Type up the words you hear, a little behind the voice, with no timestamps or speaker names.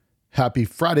Happy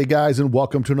Friday, guys, and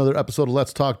welcome to another episode of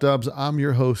Let's Talk Dubs. I'm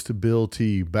your host, Bill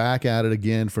T, back at it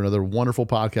again for another wonderful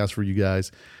podcast for you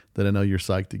guys that I know you're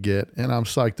psyched to get, and I'm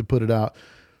psyched to put it out.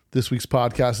 This week's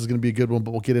podcast is going to be a good one,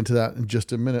 but we'll get into that in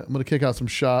just a minute. I'm going to kick out some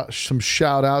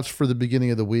shout outs for the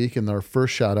beginning of the week, and our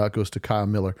first shout out goes to Kyle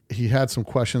Miller. He had some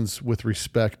questions with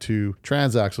respect to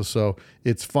transaxle, so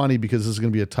it's funny because this is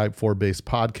going to be a Type 4 based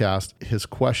podcast. His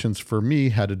questions for me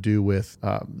had to do with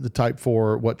the Type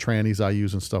 4, what trannies I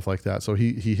use and stuff like that. So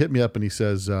he hit me up and he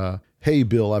says, hey,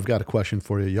 Bill, I've got a question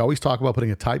for you. You always talk about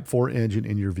putting a Type 4 engine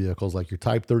in your vehicles, like your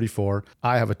Type 34.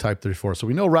 I have a Type 34. So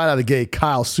we know right out of the gate,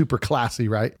 Kyle's super classy,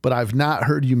 right? But I've not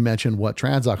heard you mention what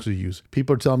transaxle you use.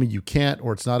 People are telling me you can't,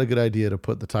 or it's not a good idea to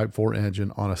put the Type 4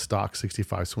 engine on a stock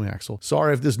 65 swing axle.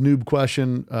 Sorry if this noob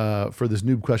question,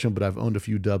 but I've owned a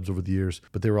few dubs over the years,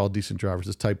 but they were all decent drivers.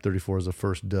 This Type 34 is the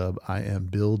first dub I am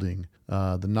building.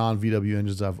 The non-VW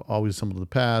engines I've always assembled in the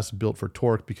past, built for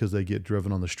torque because they get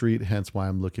driven on the street, hence why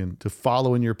I'm looking to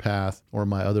follow in your path, or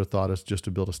my other thought is just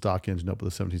to build a stock engine up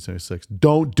with a 1776.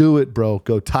 Don't do it, bro.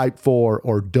 Go Type 4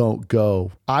 or don't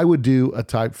go. I would do a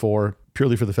Type 4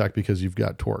 purely for the fact because you've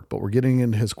got torque. But we're getting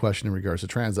into his question in regards to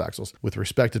transaxles. With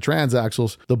respect to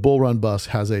transaxles, the Bull Run bus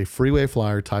has a Freeway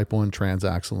Flyer Type 1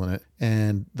 transaxle in it,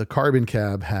 and the Carbon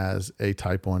Cab has a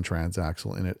Type 1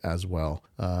 transaxle in it as well.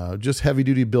 Just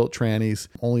heavy-duty built trannies,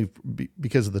 only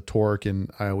because of the torque,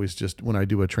 and I always just, when I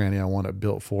do a tranny, I want it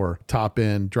built for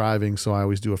top-end driving, so I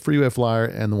always do a Freeway Flyer,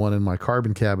 and the one in my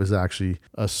Carbon Cab is actually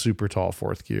a super tall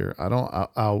fourth gear.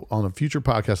 I'll on a future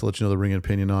podcast, I'll let you know the ring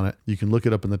opinion on it. You can look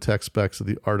it up in the tech specs of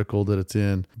the article that it's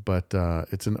in, but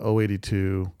it's an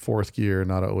 082 fourth gear,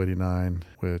 not a 089,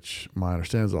 which my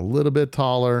understanding is a little bit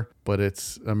taller, but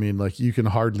you can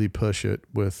hardly push it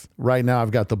with, right now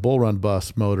I've got the Bull Run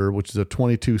bus motor, which is a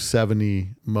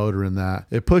 2270 motor in that.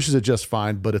 It pushes it just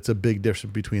fine, but it's a big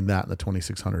difference between that and the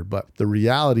 2600. But the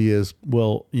reality is,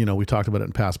 we talked about it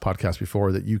in past podcasts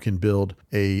before, that you can build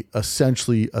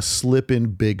essentially a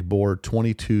slip-in big bore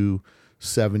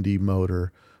 2270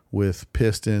 motor with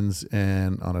pistons,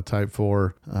 and on a Type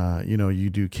 4, you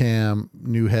do cam,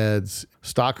 new heads,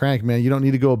 stock crank, man. You don't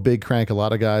need to go a big crank. A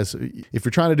lot of guys, if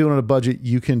you're trying to do it on a budget,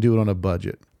 you can do it on a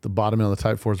budget. The bottom end of the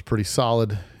Type 4 is pretty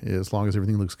solid, as long as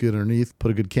everything looks good underneath. Put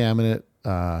a good cam in it,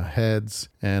 heads,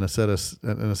 and a set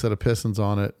of pistons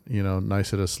on it, nice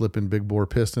set of slip-in big bore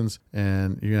pistons,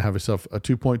 and you're gonna have yourself a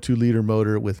 2.2 liter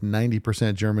motor with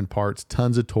 90% German parts,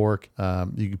 tons of torque.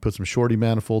 You can put some shorty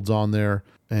manifolds on there,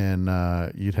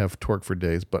 and you'd have torque for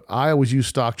days. But I always use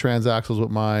stock transaxles with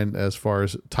mine as far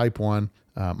as Type 1.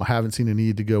 I haven't seen a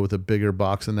need to go with a bigger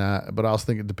box than that, but I also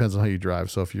think it depends on how you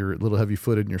drive. So if you're a little heavy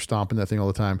footed and you're stomping that thing all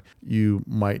the time, you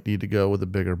might need to go with a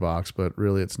bigger box, but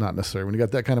really it's not necessary. When you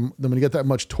got that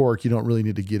much torque, you don't really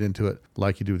need to get into it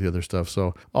like you do with the other stuff.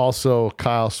 So also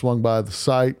Kyle swung by the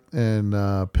site and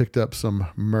picked up some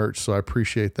merch. So I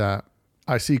appreciate that.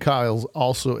 I see Kyle's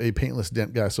also a paintless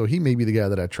dent guy, so he may be the guy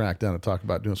that I tracked down to talk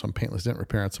about doing some paintless dent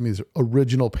repair on some of these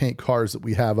original paint cars that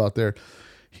we have out there.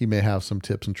 He may have some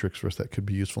tips and tricks for us that could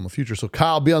be useful in the future. So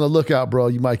Kyle, be on the lookout, bro.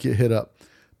 You might get hit up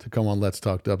to come on Let's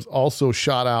Talk Dubs. Also, a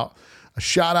shout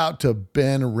out to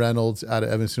Ben Reynolds out of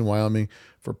Evanston, Wyoming,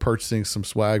 for purchasing some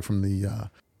swag from the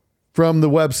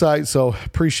website. So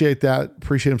appreciate that.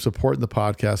 Appreciate him supporting the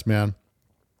podcast, man.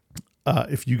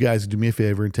 If you guys do me a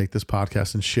favor and take this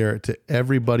podcast and share it to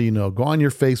everybody you know, go on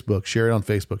your Facebook, share it on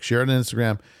Facebook, share it on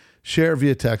Instagram, share it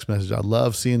via text message. I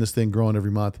love seeing this thing growing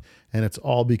every month, and it's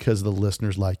all because of the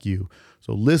listeners like you.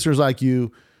 So listeners like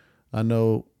you, I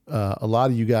know a lot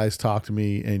of you guys talk to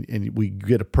me, and we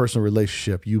get a personal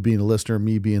relationship, you being a listener,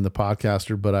 me being the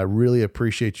podcaster, but I really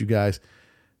appreciate you guys.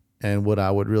 And what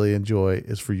I would really enjoy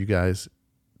is for you guys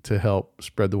to help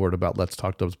spread the word about Let's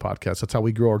Talk Dubs podcast. That's how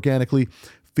we grow organically.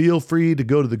 Feel free to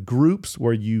go to the groups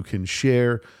where you can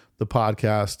share the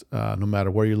podcast, no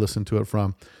matter where you listen to it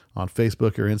from. On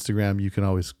Facebook or Instagram, you can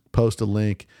always post a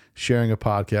link sharing a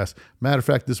podcast. Matter of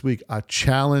fact, this week, I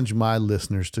challenge my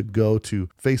listeners to go to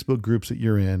Facebook groups that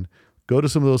you're in, go to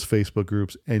some of those Facebook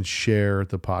groups and share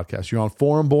the podcast. You're on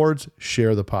forum boards,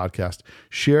 share the podcast.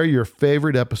 Share your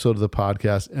favorite episode of the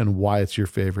podcast and why it's your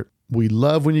favorite. We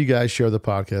love when you guys share the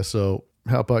podcast, so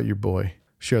help out your boy.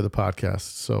 Share the podcast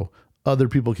so other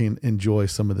people can enjoy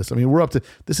some of this. I mean,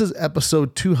 this is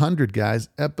episode 200, guys.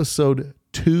 Episode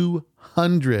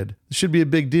 200. This should be a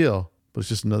big deal, but it's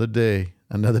just another day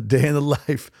in the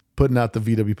life putting out the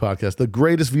VW podcast, the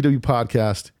greatest VW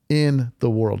podcast in the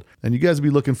world. And you guys will be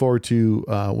looking forward to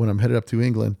when I'm headed up to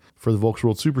England for the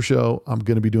Volksworld Super Show. I'm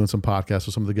going to be doing some podcasts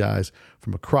with some of the guys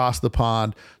from across the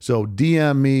pond. So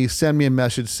DM me, send me a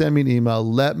message, send me an email.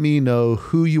 Let me know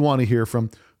who you want to hear from,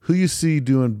 who you see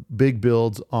doing big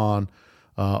builds on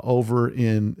over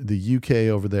in the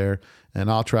UK over there, and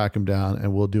I'll track them down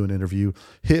and we'll do an interview.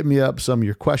 Hit me up, some of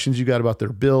your questions you got about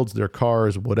their builds, their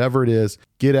cars, whatever it is.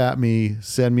 Get at me,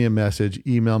 send me a message,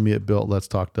 email me at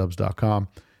bill@letstalkdubs.com.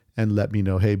 and let me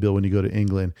know, hey, Bill, when you go to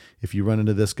England, if you run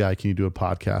into this guy, can you do a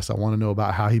podcast? I want to know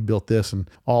about how he built this and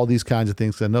all these kinds of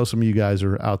things. I know some of you guys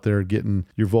are out there getting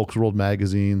your Volksworld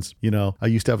magazines. You know, I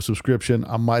used to have a subscription.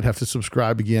 I might have to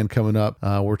subscribe again coming up.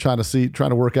 We're trying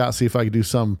to work out, see if I can do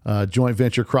some joint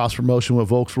venture cross promotion with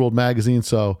Volksworld magazine.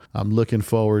 So I'm looking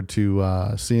forward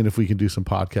to seeing if we can do some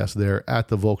podcasts there at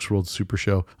the Volksworld Super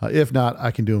Show. If not,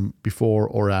 I can do them before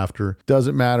or after.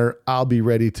 Doesn't matter. I'll be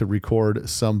ready to record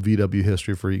some VW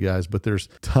history for you guys, but there's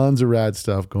tons of rad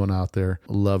stuff going out there.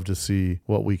 Love to see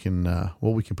what we can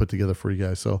put together for you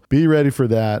guys. So be ready for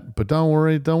that. But don't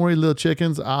worry, little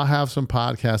chickens. I'll have some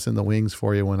podcasts in the wings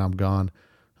for you when I'm gone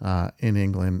in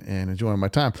England and enjoying my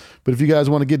time. But if you guys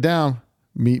want to get down,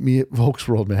 meet me at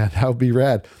Volksworld, man. That would be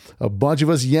rad. A bunch of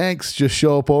us Yanks just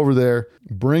show up over there,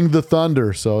 bring the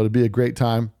thunder. So it'll be a great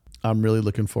time. I'm really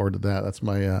looking forward to that. That's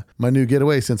my new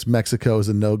getaway since Mexico is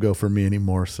a no-go for me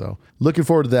anymore. So looking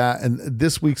forward to that. And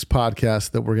this week's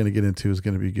podcast that we're going to get into is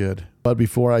going to be good. But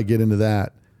before I get into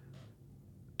that,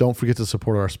 don't forget to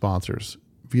support our sponsors.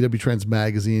 VW Trends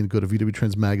Magazine. Go to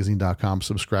vwtrendsmagazine.com.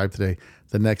 Subscribe today.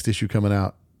 The next issue coming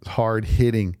out,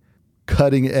 hard-hitting,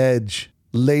 cutting-edge,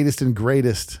 latest and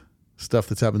greatest stuff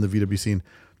that's happened in the VW scene.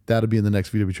 That'll be in the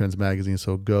next VW Trends Magazine.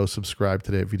 So go subscribe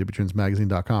today at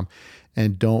vwtrendsmagazine.com.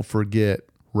 And don't forget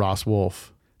Ross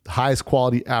Wolf, the highest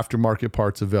quality aftermarket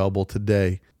parts available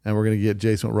today. And we're going to get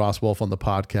Jason with Ross Wolf on the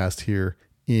podcast here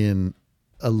in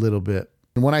a little bit.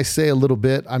 And when I say a little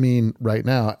bit, I mean right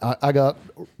now. I got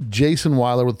Jason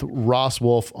Weiler with Ross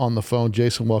Wolf on the phone.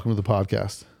 Jason, welcome to the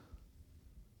podcast.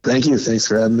 Thank you. Thanks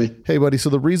for having me. Hey, buddy. So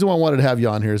the reason why I wanted to have you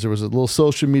on here is there was a little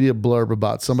social media blurb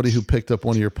about somebody who picked up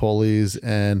one of your pulleys,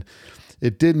 and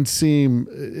it didn't seem,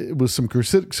 it was some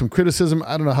criticism.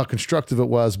 I don't know how constructive it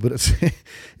was, but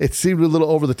it seemed a little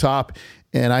over the top.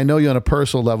 And I know you on a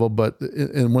personal level,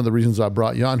 and one of the reasons I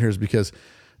brought you on here is because,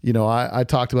 you know, I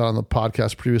talked about on the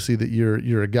podcast previously that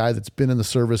you're a guy that's been in the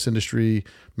service industry,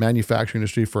 manufacturing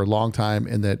industry for a long time,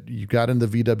 and that you got into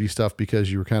VW stuff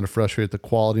because you were kind of frustrated at the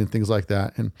quality and things like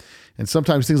that. And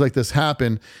sometimes things like this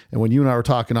happen. And when you and I were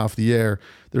talking off the air,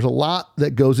 there's a lot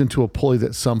that goes into a pulley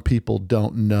that some people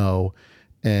don't know.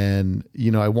 And, you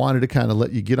know, I wanted to kind of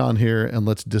let you get on here and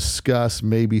let's discuss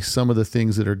maybe some of the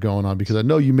things that are going on, because I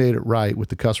know you made it right with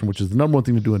the customer, which is the number one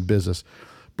thing to do in business.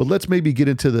 But let's maybe get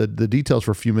into the details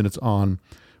for a few minutes on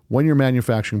when you're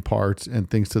manufacturing parts and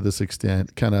things to this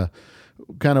extent. Kind of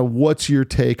what's your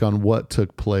take on what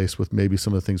took place with maybe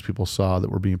some of the things people saw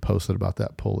that were being posted about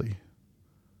that pulley?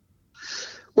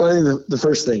 Well, I think the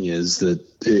first thing is that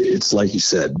it's like you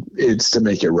said, it's to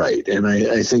make it right. And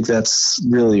I think that's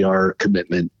really our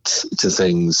commitment to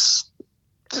things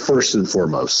first and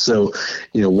foremost. So,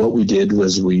 you know, what we did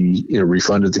was we,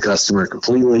 refunded the customer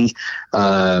completely.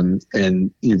 And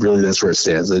really that's where it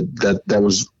stands. That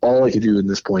was all I could do in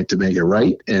this point to make it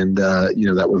right. And,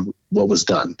 that was what was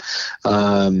done.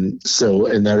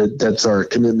 That's our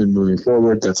commitment moving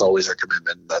forward. That's always our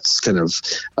commitment. That's kind of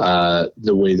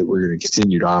the way that we're going to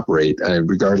continue to operate,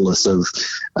 regardless of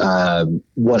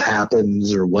what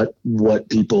happens or what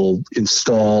people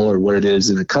install or what it is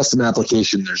in a custom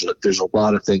application. There's a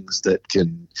lot of things that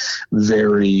can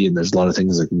vary, and there's a lot of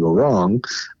things that can go wrong.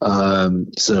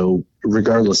 So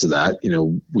regardless of that,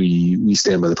 we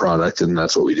stand by the product, and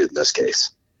that's what we did in this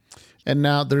case. And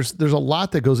now there's a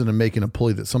lot that goes into making a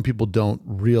pulley that some people don't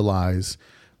realize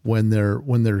when they're,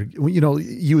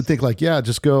 you would think like, yeah,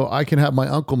 just go, I can have my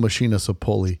uncle machine us a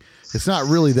pulley. It's not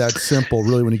really that simple,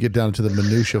 really, when you get down to the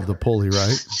minutia of the pulley,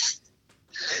 right?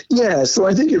 Yeah. So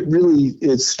I think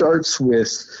it starts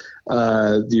with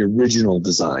the original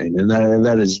design, and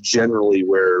that is generally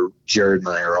where Jared and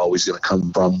I are always going to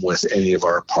come from with any of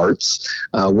our parts.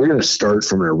 We're going to start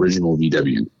from an original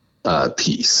VW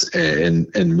piece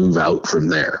and move out from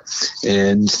there.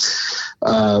 And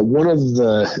one of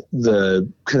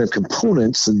the kind of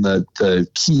components and the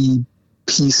key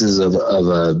pieces of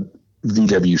a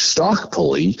VW stock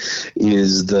pulley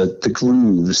is the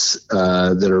grooves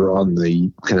that are on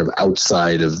the kind of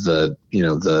outside of the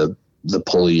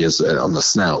pulley is on the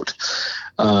snout.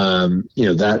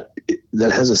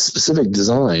 That has a specific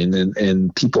design,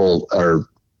 and people are,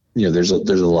 there's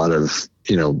a lot of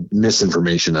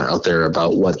misinformation out there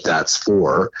about what that's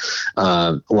for.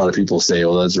 A lot of people say,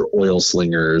 oh, those are oil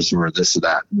slingers or this or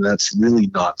that. And that's really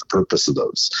not the purpose of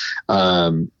those.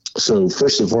 So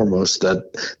first and foremost,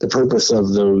 that the purpose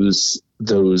of those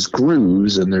those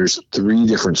grooves, and there's 3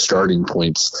 different starting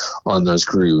points on those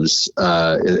grooves,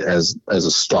 as a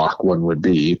stock one would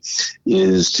be,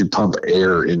 is to pump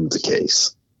air into the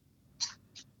case.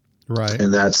 Right.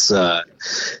 And that's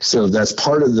so that's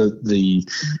part of the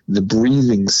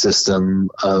breathing system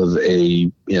of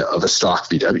a stock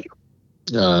VW.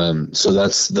 So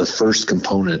that's the first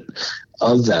component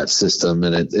of that system,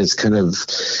 and it's kind of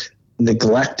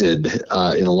neglected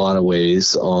in a lot of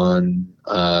ways on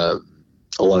a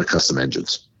lot of custom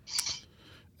engines.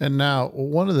 And now,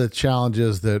 one of the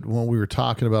challenges that when we were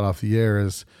talking about off the air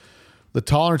is the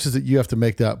tolerances that you have to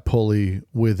make that pulley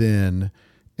within,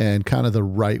 and kind of the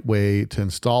right way to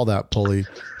install that pulley.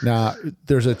 Now,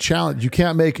 there's a challenge. You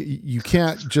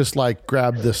can't just like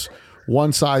grab this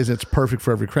one size and it's perfect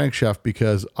for every crankshaft,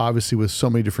 because obviously with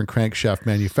so many different crankshaft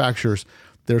manufacturers,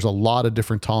 there's a lot of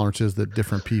different tolerances that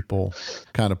different people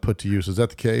kind of put to use. Is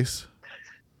that the case?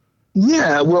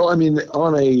 Yeah, well, I mean,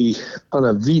 on a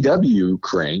VW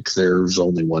crank, there's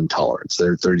only one tolerance.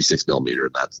 They're 36 millimeter,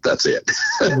 and that's it.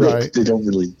 Right. they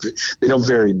don't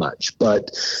vary much.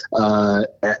 But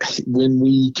when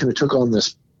we kind of took on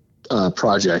this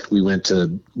project, we went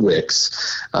to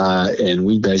Wix and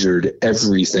we measured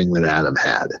everything that Adam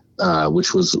had,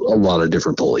 which was a lot of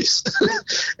different pulleys.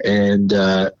 And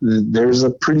there's a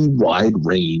pretty wide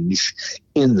range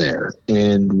in there.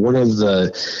 And one of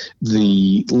the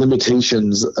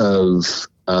limitations of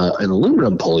an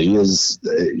aluminum pulley is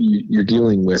you're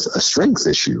dealing with a strength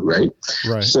issue, right?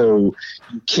 Right. So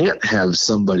you can't have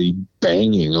somebody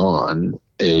banging on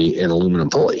an aluminum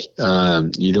pulley.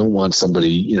 You don't want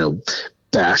somebody,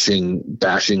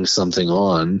 bashing something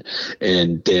on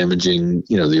and damaging.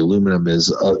 The aluminum is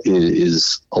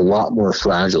a lot more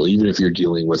fragile. Even if you're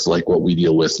dealing with like what we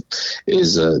deal with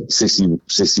is a 61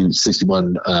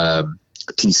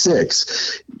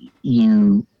 T6,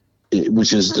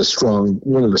 which is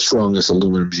one of the strongest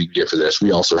aluminums you can get for this.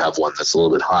 We also have one that's a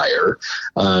little bit higher,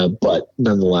 but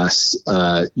nonetheless,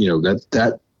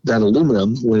 that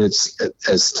aluminum, when it's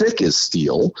as thick as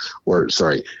steel,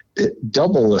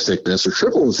 double the thickness or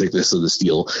triple the thickness of the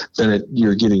steel, then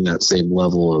you're getting that same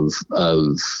level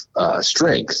of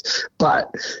strength.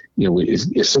 But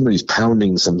if somebody's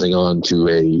pounding something onto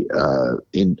a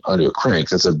crank,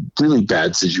 that's a really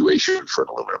bad situation for an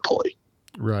aluminum pulley.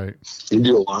 Right. You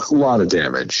do a lot of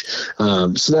damage.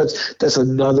 So that's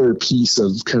another piece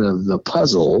of kind of the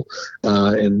puzzle,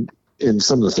 and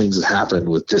some of the things that happened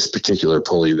with this particular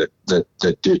pulley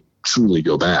that did truly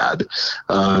go bad.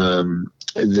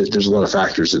 There's a lot of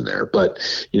factors in there, but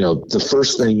the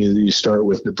first thing is you start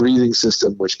with the breathing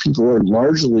system, which people are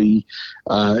largely,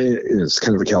 it's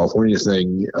kind of a California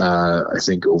thing. I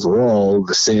think overall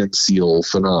the sand seal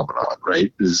phenomenon,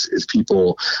 right, is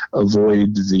people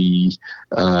avoid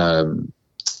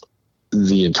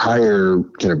the entire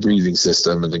kind of breathing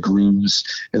system and the grooves,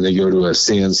 and they go to a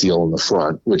sand seal in the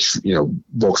front, which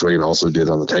Volkswagen also did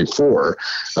on the Type 4,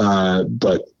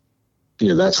 but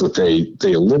that's what they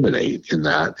eliminate in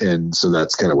that. And so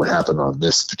that's kind of what happened on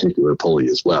this particular pulley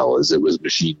as well, as it was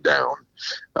machined down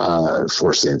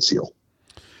for sand seal.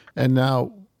 And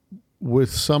now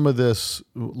with some of this,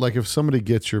 like if somebody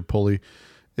gets your pulley,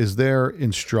 is there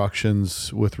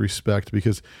instructions with respect?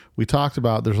 Because we talked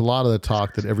about, there's a lot of the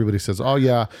talk that everybody says, oh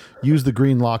yeah, use the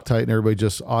green Loctite, and everybody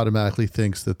just automatically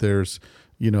thinks that there's,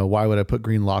 why would I put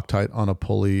green Loctite on a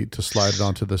pulley to slide it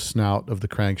onto the snout of the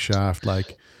crankshaft?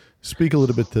 Like, speak a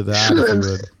little bit to that, if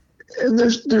you would. And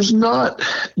there's not,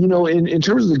 in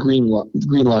terms of the green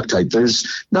Loctite,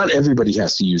 there's not everybody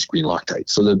has to use green Loctite.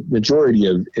 So the majority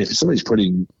of, if somebody's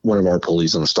putting one of our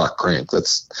pulleys on a stock crank,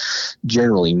 that's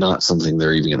generally not something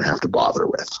they're even going to have to bother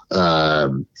with.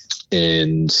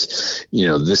 And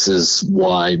this is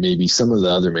why maybe some of the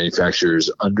other manufacturers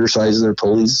undersize their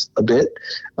pulleys a bit,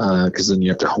 because then you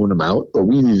have to hone them out. But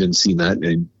we've even seen that.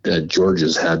 And George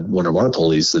has had one of our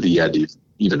pulleys that he had to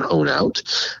even hone out.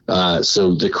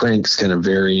 So the cranks kind of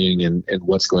varying and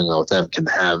what's going on with them can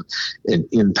have an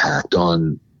impact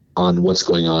on what's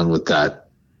going on with that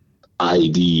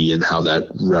ID and how that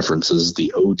references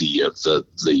the OD of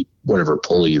the whatever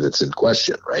pulley that's in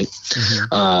question, right?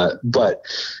 Mm-hmm.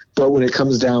 But when it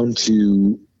comes down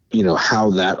to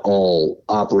how that all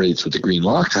operates with the green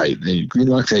Loctite, the green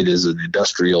Loctite is an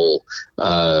industrial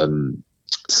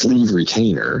sleeve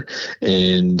retainer,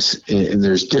 and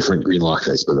there's different green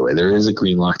Loctites, by the way. There is a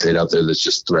green Loctite out there that's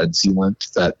just thread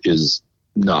sealant. That is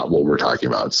not what we're talking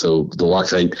about. So the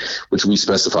Loctite, which we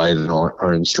specified in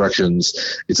our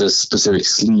instructions, it's a specific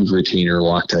sleeve retainer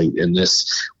Loctite, and this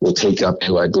will take up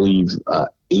to, I believe,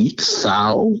 8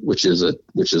 thou, which is a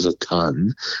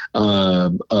ton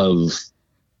of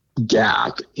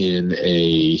gap in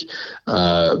a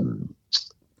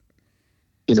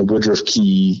Woodruff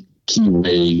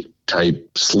keyway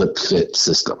type slip fit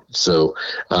system. So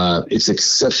it's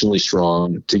exceptionally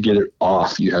strong. To get it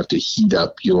off, you have to heat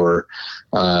up your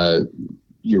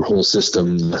whole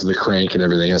system. The crank and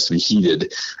everything has to be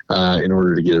heated in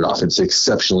order to get it off. It's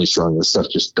exceptionally strong. The stuff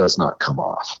just does not come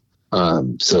off.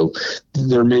 So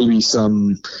there may be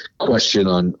some question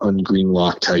on green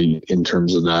Loctite in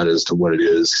terms of that as to what it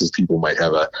is, because people might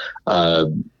have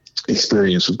a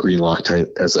experience with green Loctite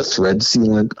as a thread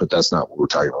sealant, but that's not what we're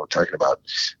talking about. We're talking about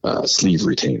sleeve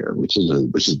retainer, which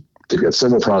is they've got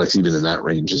several products even in that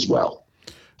range as well.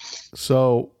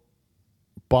 So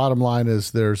bottom line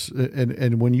is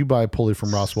and when you buy a pulley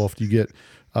from Ross Wolf, do you get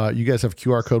you guys have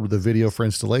QR code with a video for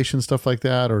installation, stuff like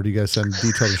that, or do you guys send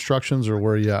detailed instructions, or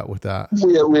where are you at with that?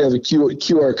 We have a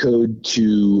QR code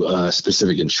to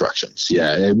specific instructions.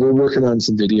 Yeah, and we're working on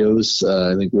some videos.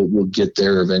 I think we'll get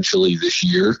there eventually this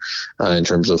year in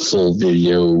terms of full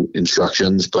video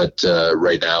instructions. But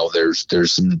right now, there's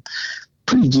some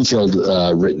pretty detailed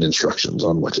written instructions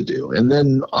on what to do. And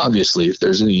then obviously if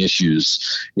there's any issues,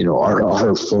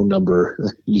 our phone number,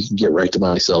 you can get right to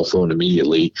my cell phone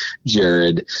immediately.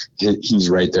 Jared, he's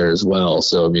right there as well.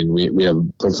 So, I mean, we have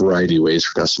a variety of ways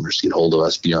for customers to get hold of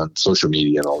us beyond social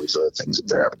media and all these other things if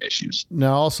they're having issues.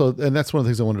 Now also, and that's one of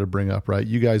the things I wanted to bring up, right?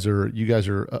 You guys are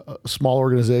a small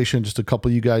organization, just a couple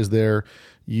of you guys there.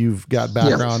 You've got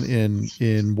background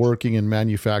in working in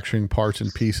manufacturing parts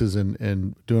and pieces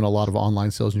and doing a lot of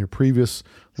online sales in your previous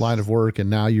line of work. And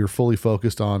now you're fully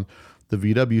focused on the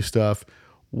VW stuff.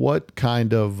 What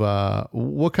kind of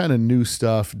new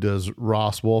stuff does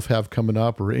Ross Wolf have coming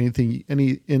up, or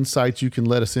any insights you can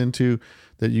let us into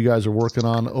that you guys are working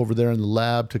on over there in the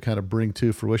lab to kind of bring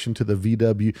to fruition to the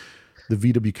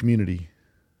VW community?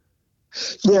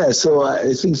 Yeah. So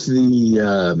I think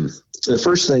the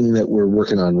first thing that we're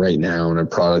working on right now in a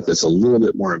product that's a little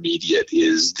bit more immediate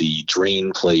is the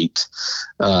drain plate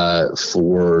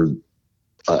for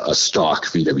a stock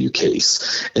VW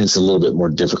case. And it's a little bit more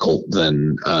difficult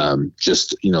than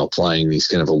just, applying these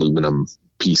kind of aluminum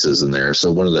pieces in there.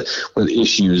 So one of the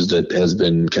issues that has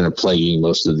been kind of plaguing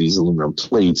most of these aluminum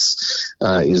plates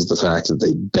is the fact that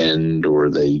they bend or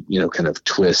they, kind of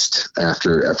twist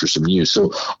after some use.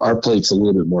 So our plate's a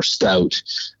little bit more stout.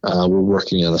 We're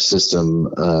working on a system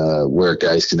where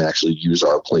guys can actually use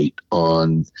our plate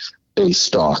on a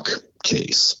stock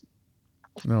case.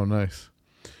 Oh, nice.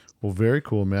 Well, very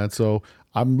cool, man. So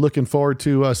I'm looking forward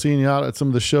to seeing you out at some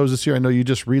of the shows this year. I know you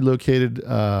just relocated.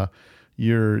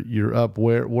 You're up.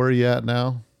 Where are you at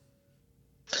now?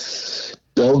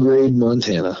 Belgrade,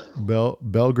 Montana.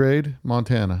 Belgrade,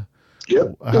 Montana.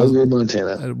 Yep. Belgrade,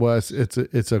 Montana.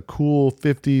 It's a cool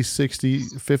 56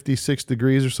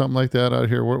 degrees or something like that out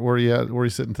here. Where are you at? Where are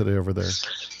you sitting today over there?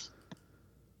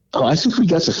 Oh, I think we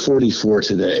got to 44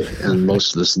 today, and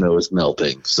most of the snow is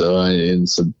melting. So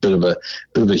it's a bit of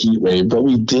a heat wave. But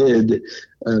we did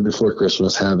before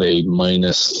Christmas have a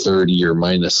minus 30 or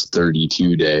minus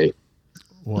 32 day.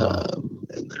 Wow.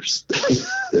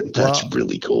 And that's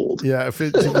really cold. Yeah. If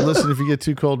you get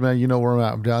too cold, man, you know where I'm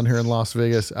at. I'm down here in Las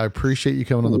Vegas. I appreciate you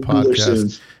coming on the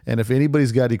podcast. And if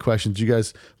anybody's got any questions, you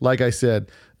guys, like I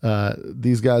said,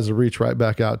 these guys will reach right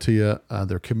back out to you.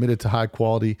 They're committed to high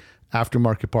quality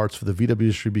aftermarket parts for the VW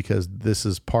industry, because this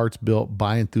is parts built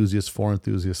by enthusiasts for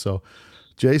enthusiasts. So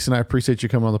Jason, I appreciate you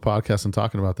coming on the podcast and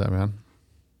talking about that, man.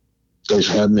 Thanks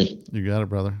for having me. You got it,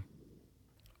 brother.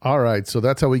 All right. So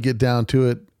that's how we get down to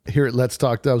it here at Let's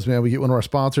Talk Dubs, man. We get one of our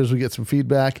sponsors, we get some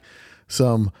feedback,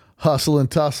 some hustle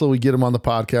and tussle. We get them on the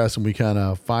podcast and we kind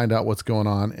of find out what's going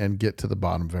on and get to the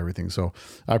bottom of everything. So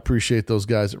I appreciate those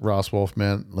guys at Ross Wolf,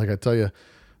 man. Like I tell you,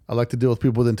 I like to deal with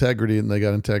people with integrity, and they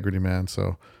got integrity, man.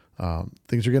 So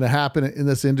things are going to happen in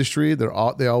this industry. They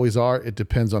always are. It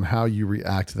depends on how you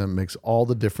react to them. It makes all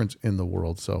the difference in the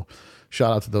world. So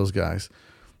shout out to those guys.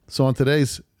 So on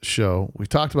today's show, we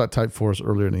talked about Type 4s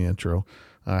earlier in the intro.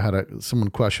 I had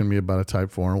someone question me about a Type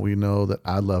 4, and we know that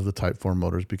I love the Type 4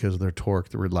 motors because of their torque,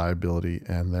 their reliability,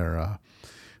 and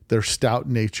their stout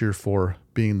nature for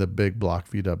being the big block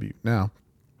VW. Now,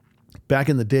 back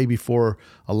in the day before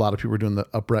a lot of people were doing the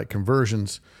upright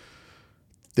conversions,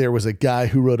 there was a guy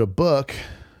who wrote a book,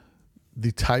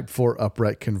 The Type 4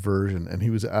 Upright Conversion, and he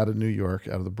was out of New York,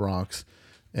 out of the Bronx,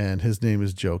 and his name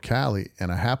is Joe Cali.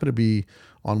 And I happened to be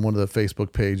on one of the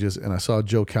Facebook pages, and I saw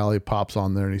Joe Cali pops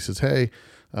on there, and he says, hey,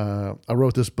 I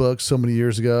wrote this book so many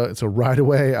years ago. And so right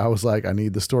away, I was like, I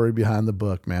need the story behind the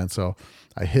book, man. So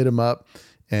I hit him up,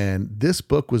 and this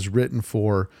book was written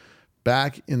for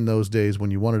back in those days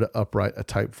when you wanted to upright a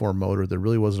Type 4 motor. There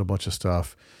really wasn't a bunch of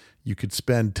stuff. You could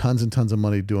spend tons and tons of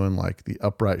money doing like the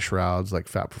upright shrouds like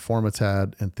Fat Performance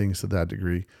had and things to that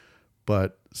degree.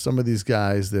 But some of these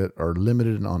guys that are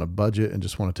limited and on a budget and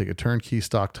just want to take a turnkey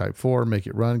stock Type 4, make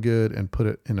it run good and put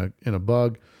it in a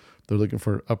bug, they're looking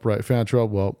for upright fan trail.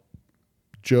 Well,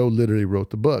 Joe literally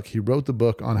wrote the book. He wrote the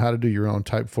book on how to do your own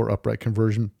Type 4 upright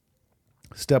conversion.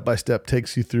 Step by step,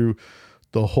 takes you through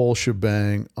the whole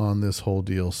shebang on this whole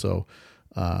deal. So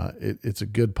it's a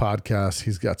good podcast.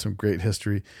 He's got some great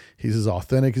history. He's as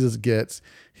authentic as it gets.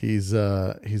 He's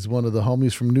one of the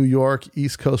homies from New York,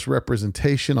 East Coast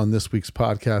representation on this week's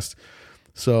podcast.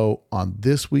 So on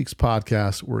this week's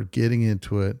podcast, we're getting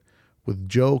into it with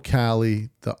Joe Cali,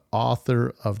 the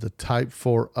author of the Type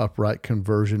 4 Upright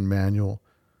Conversion Manual,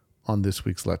 on this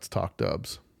week's Let's Talk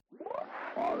Dubs.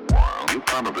 You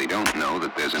probably don't know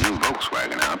that there's a new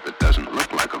Volkswagen out that doesn't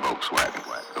look like a Volkswagen.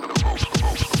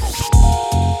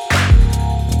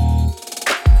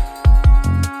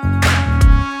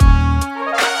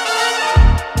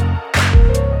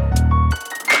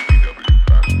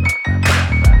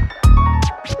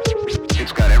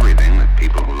 It's got everything that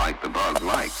people who like the bug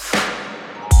like.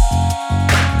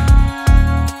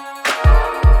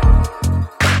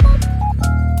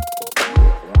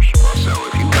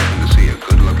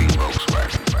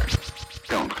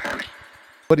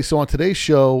 Buddy, so on today's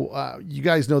show, you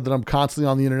guys know that I'm constantly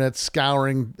on the internet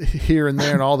scouring here and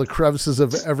there and all the crevices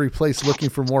of every place looking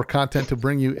for more content to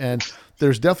bring you. And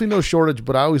there's definitely no shortage,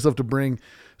 but I always love to bring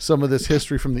some of this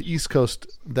history from the East Coast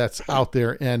that's out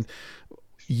there. And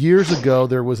years ago,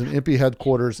 there was an IMPI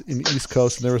headquarters in the East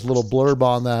Coast, and there was a little blurb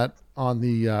on that on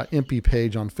the IMPI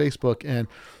page on Facebook. And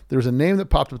there was a name that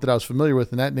popped up that I was familiar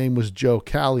with, and that name was Joe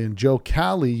Cali. And Joe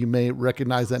Cali, you may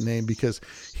recognize that name because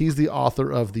he's the author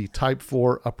of the Type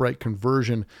 4 Upright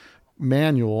Conversion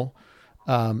Manual,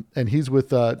 and he's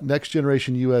with Next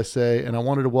Generation USA. And I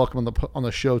wanted to welcome on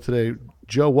the show today.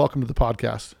 Joe, welcome to the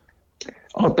podcast.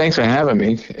 Oh, thanks for having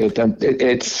me.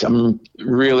 I'm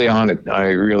really honored. I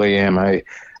really am. I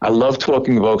love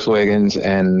talking Volkswagens,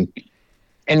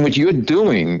 and what you're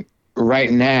doing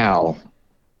right now.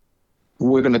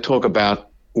 We're going to talk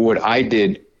about what I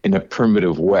did in a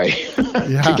primitive way to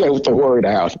get the word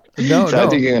out. I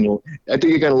think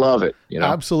you're going to love it. You know?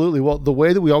 Absolutely. Well, the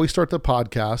way that we always start the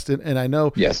podcast, and I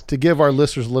know to give our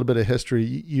listeners a little bit of history,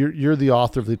 you're the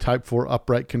author of the Type 4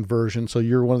 Upright Conversion. So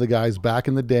you're one of the guys back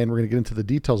in the day, and we're going to get into the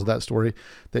details of that story,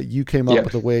 that you came up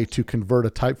with a way to convert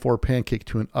a Type 4 pancake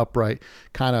to an upright,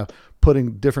 kind of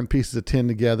putting different pieces of tin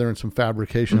together and some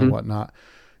fabrication and whatnot.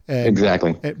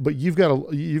 Exactly. But you've got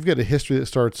a history that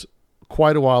starts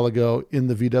quite a while ago in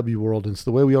the VW world. And so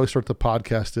the way we always start the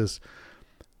podcast is,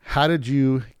 how did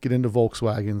you get into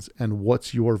Volkswagens and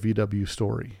what's your VW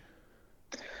story?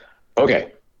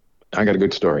 Okay. I got a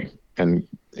good story, and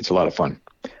it's a lot of fun.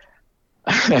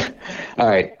 All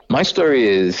right. My story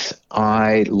is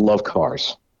I love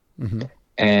cars. Mm-hmm.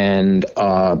 And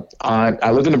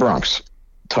I lived in the Bronx.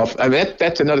 Tough. I mean,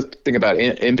 that's another thing about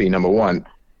IMPI, number one.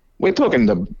 We're talking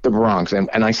the Bronx, and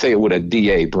I say it with a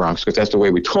DA Bronx because that's the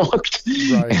way we talked.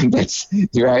 Right. And that's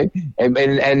right.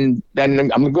 And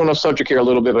then I'm going off subject here a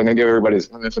little bit, but I'm going to give everybody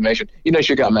some information. You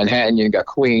got Manhattan, you got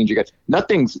Queens,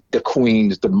 nothing's the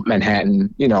Queens, the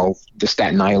Manhattan, the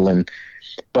Staten Island,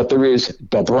 but there is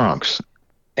the Bronx.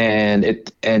 And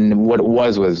what it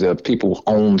was people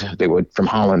they were from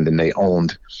Holland, and they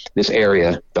owned this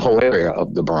area, the whole area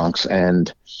of the Bronx,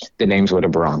 and the names were the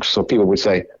Bronx. So people would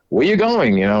say, "Where you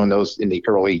going?" In the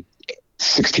early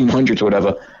 1600s or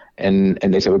whatever, and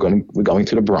they said, we're going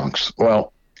to the Bronx.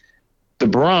 Well, the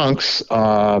Bronx,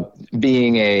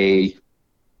 being a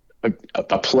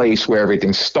place where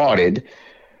everything started,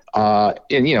 and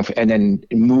then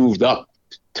moved up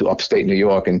to upstate New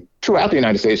York and throughout the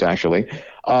United States, actually,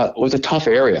 was a tough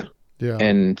area. Yeah.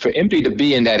 And for IMPI to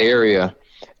be in that area,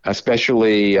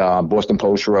 especially Boston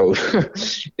Post Road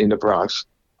in the Bronx,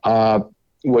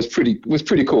 was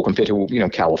pretty cool compared to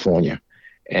California.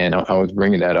 And I was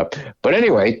bringing that up. But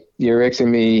anyway, you're asking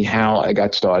me how I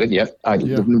got started. Yep, I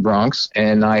lived in the Bronx,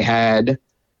 and I had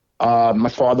my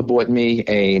father bought me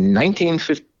a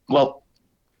 1950. Well,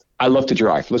 I love to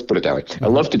drive. Let's put it that way. Mm-hmm. I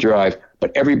love to drive,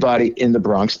 but everybody in the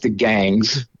Bronx, the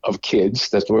gangs of kids,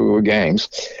 that's the way we were, gangs,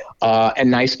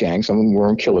 and nice gangs. Some of them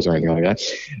weren't killers or anything like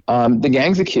that. The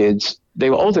gangs of kids,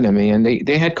 they were older than me, and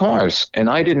they had cars, and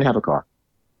I didn't have a car.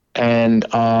 And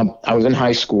I was in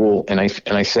high school, and I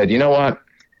said, you know what?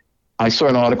 I saw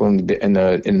an article in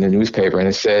the newspaper, and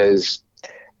it says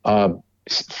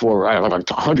for like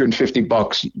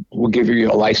 $150, we'll give you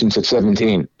a license at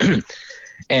 17.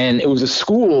 And it was a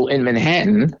school in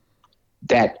Manhattan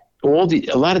that a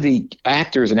lot of the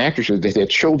actors and actresses, their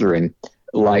children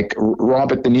like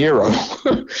Robert De Niro.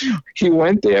 He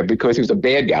went there because he was a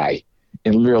bad guy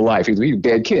in real life. He was a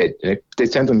bad kid. And they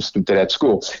sent him to that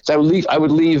school. So I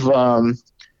would leave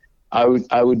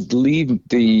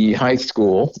the high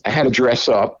school. I had to dress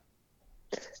up,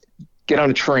 get on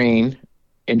a train,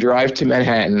 and drive to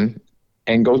Manhattan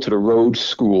and go to the road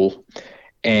school.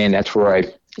 And that's where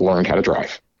I learned how to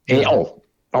drive. And,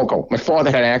 my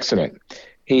father had an accident.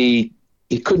 He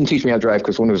couldn't teach me how to drive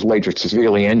because when he was late, he was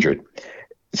severely injured.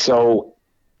 So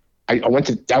I went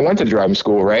to driving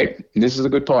school, right? And this is a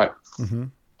good part. Mm-hmm.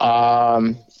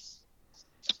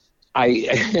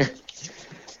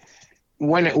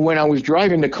 When I was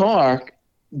driving the car,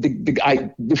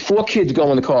 the 4 kids go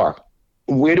in the car.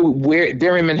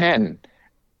 They're in Manhattan.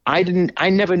 I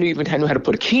never even knew how to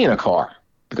put a key in a car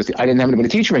because I didn't have anybody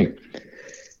to teach me.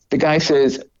 The guy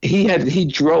says he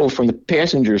drove from the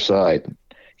passenger side.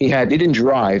 He didn't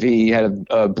drive. He had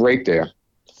a break there.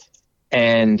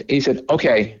 And he said,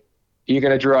 okay, you're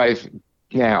going to drive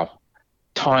now,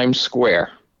 Times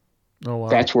Square. Oh, wow.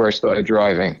 That's where I started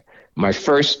driving. My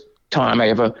first time I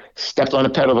ever stepped on the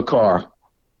pedal of a car,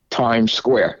 Times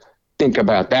Square. Think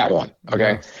about that one,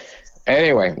 okay? Yeah.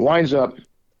 Anyway, winds up,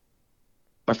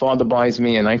 my father buys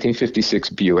me a 1956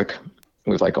 Buick. It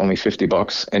was like only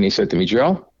 $50. And he said to me,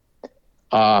 Joe,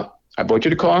 I bought you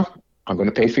the car. I'm going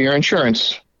to pay for your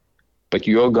insurance, but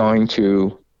you're going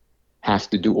to have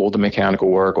to do all the mechanical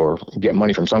work or get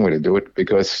money from somewhere to do it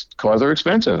because cars are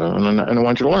expensive and I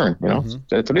want you to learn, you know. Mm-hmm.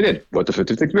 That's what he did. Bought the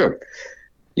 56 Buick.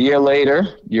 Year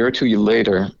or 2 years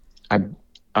later,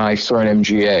 I saw an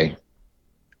MGA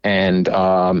and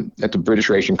that's a British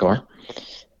racing car.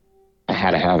 I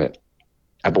had to have it.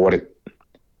 I bought it.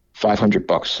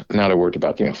 $500. Now they're worth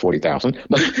about $40,000,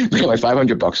 but anyway,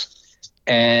 $500.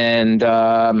 And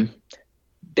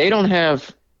they don't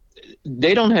have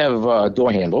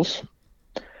door handles.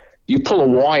 You pull a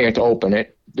wire to open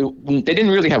it. They didn't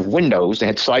really have windows. They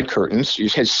had side curtains. You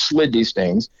just had slid these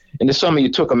things. In the summer,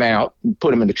 you took them out and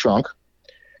put them in the trunk.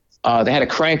 They had a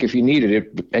crank if you needed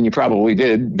it, and you probably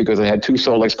did because they had 2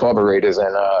 Solex carburetors,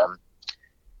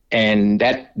 and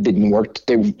that didn't work.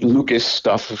 Lucas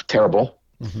stuff was terrible.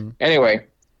 Mm-hmm. Anyway,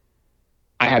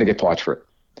 I had to get parts for it.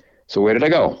 So where did I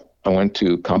go? I went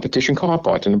to Competition Car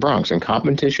Parts in the Bronx, and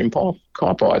Competition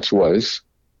Car Parts was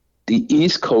the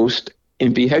East Coast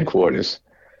IMPI headquarters.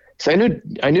 So I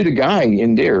knew the guy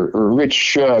in there,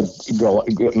 Rich his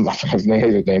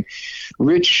name,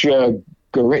 Rich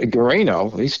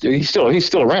Guarino. He's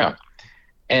still around.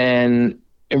 And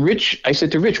Rich, I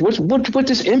said to Rich, what's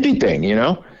this IMPI thing, you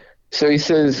know? So he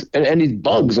says, and these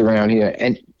bugs around here,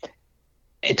 and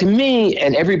to me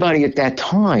and everybody at that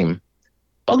time,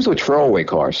 bugs were throwaway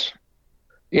cars.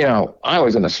 You know, I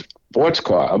was in a sports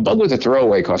car. A bug was a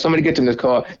throwaway car. Somebody gets in this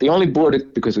car. They only bought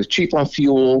it because it was cheap on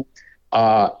fuel.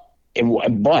 But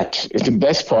the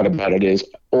best part about it is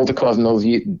all the cars in those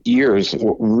years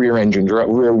were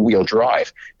rear wheel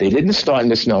drive. They didn't start in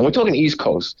the snow. We're talking East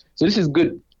Coast. So this is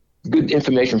good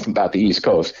information about the East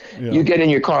Coast. Yeah. You get in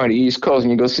your car on the East Coast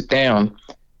and you go sit down,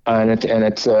 and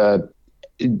it's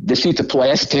the seats are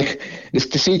plastic. The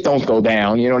seat don't go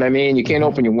down. You know what I mean? You can't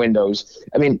open your windows.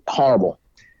 I mean, horrible.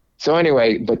 So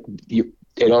anyway, but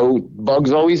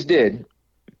bugs always did,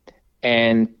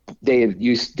 and they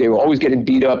were always getting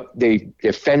beat up. Their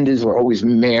fenders were always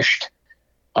mashed,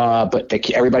 but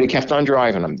everybody kept on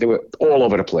driving them. They were all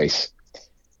over the place.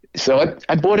 So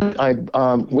I bought it.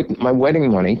 With my wedding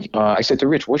money, I said to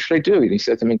Rich, "What should I do?" And he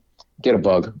said to me, "Get a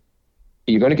bug.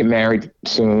 You're going to get married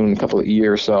soon, a couple of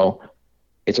years or so.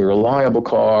 It's a reliable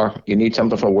car. You need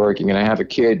something for work. You're going to have a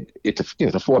kid. It's a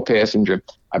 4-passenger.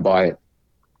 I buy it."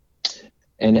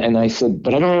 And I said,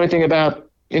 "But I don't know anything about,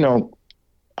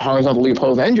 horizontally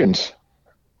opposed engines."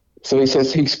 So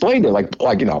he explained it like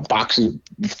boxes,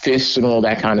 fists and all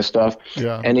that kind of stuff.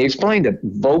 Yeah. And he explained that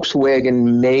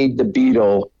Volkswagen made the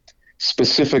Beetle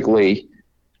specifically.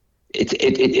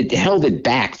 It held it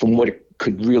back from what it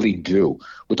could really do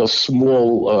with those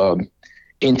small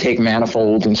intake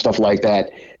manifolds and stuff like that.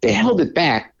 They held it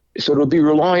back so it would be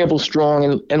reliable,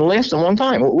 strong, and last a long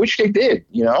time, which they did,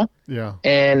 Yeah.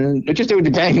 And they would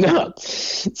be banged up.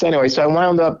 So anyway, I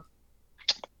wound up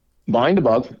buying the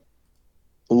bug,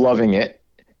 loving it,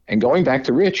 and going back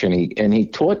to Rich, and he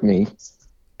taught me.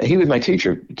 He was my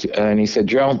teacher, and he said,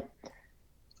 "Joe,"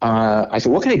 I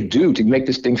said, "What can I do to make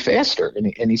this thing faster?"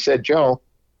 And he said, "Joe,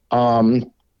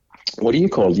 what do you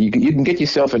call it? You can get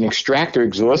yourself an extractor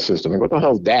exhaust system." I go, "What the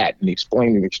hell is that?" And he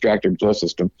explained the extractor exhaust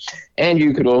system, and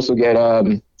you could also get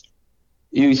a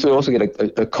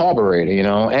carburetor,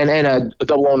 and a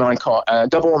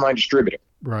 009 distributor.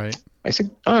 Right. I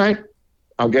said, "All right,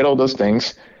 I'll get all those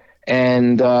things."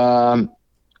 And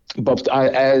But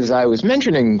as I was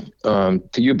mentioning to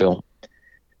you, Bill,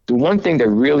 the one thing that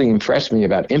really impressed me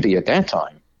about Impy at that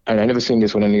time, and I never seen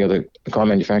this with any other car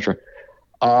manufacturer,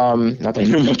 not that I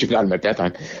knew much about them at that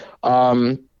time,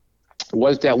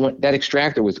 was that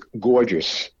extractor was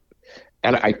gorgeous.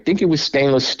 And I think it was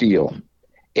stainless steel.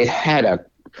 It had a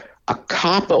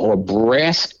copper or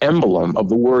brass emblem of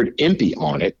the word Impy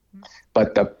on it.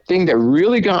 But the thing that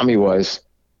really got me was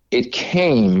it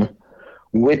came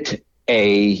with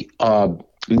a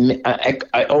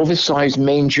oversized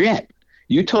main jet.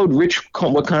 You told Rich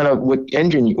what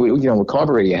engine, what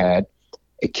carburetor you had.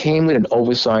 It came with an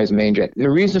oversized main jet. And the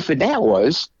reason for that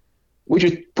was, which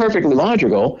is perfectly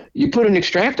logical, you put an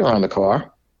extractor on the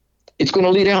car, it's going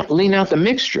to lean out the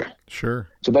mixture. Sure.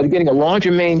 So by getting a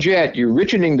larger main jet, you're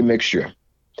richening the mixture,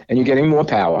 and you're getting more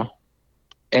power.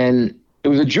 And it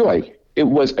was a joy. It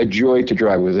was a joy to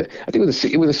drive. I think it was a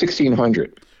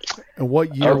 1600. And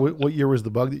what year? What year was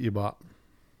the Bug that you bought?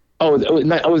 Oh,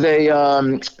 it was a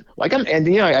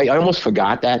I almost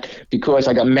forgot that because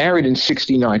I got married in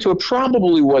 '69, so it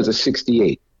probably was a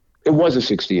 '68. It was a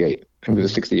 '68. It was a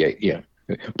 '68. Yeah,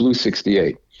 blue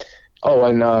 '68. Oh,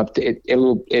 and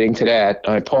adding to that,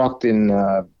 I parked in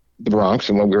the Bronx,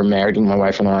 and when we were married, my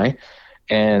wife and I.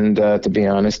 And to be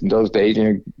honest, in those days,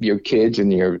 your kids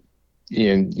and they were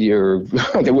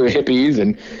hippies,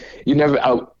 and you never.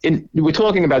 We're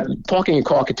talking about parking a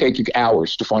car could take you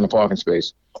hours to find a parking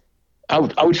space. I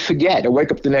would forget. I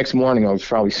wake up the next morning. I was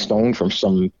probably stoned from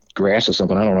some grass or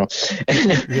something. I don't know.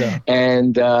 Yeah.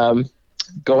 And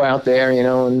go out there,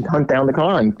 and hunt down the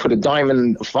car and put a dime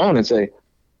in the phone and say,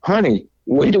 "Honey,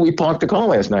 where did we park the car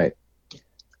last night?"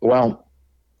 Well,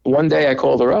 one day I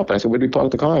called her up. I said, "Where did we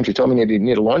park the car?" And she told me they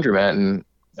needed a laundromat. And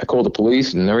I called the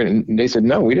police, and they said,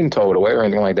 "No, we didn't tow it away or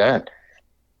anything like that."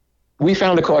 We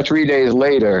found the car 3 days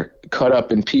later, cut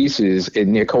up in pieces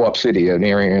near Co-op City, an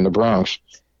area in the Bronx.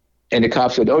 And the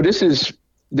cop said, "Oh, this is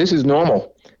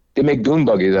normal. They make dune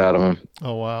buggies out of them."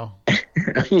 Oh, wow.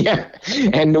 Yeah.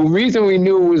 And the reason we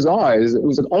knew it was ours, it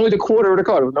was only the quarter of the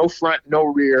car. There was no front, no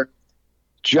rear,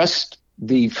 just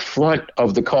the front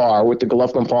of the car with the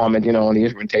glove compartment, and the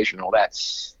instrumentation and all that.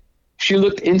 She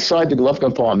looked inside the glove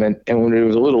compartment, and there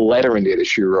was a little letter in there that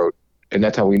she wrote, and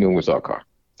that's how we knew it was our car.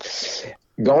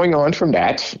 Going on from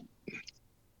that,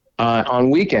 on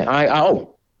weekend,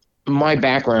 my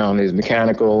background is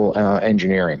mechanical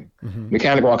engineering,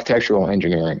 mechanical architectural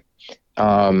engineering.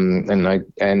 And I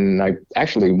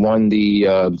actually won the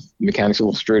Mechanics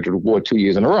Illustrated Award 2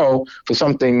 years in a row for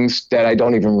some things that I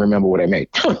don't even remember what I made.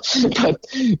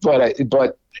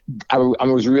 but I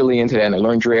was really into that, and I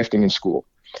learned drafting in school.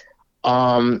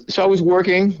 So I was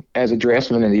working as a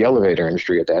draftsman in the elevator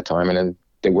industry at that time, and then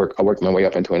I worked my way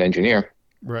up into an engineer.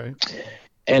 Right.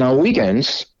 And on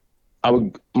weekends,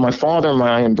 my father and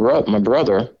my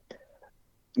brother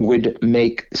would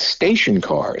make station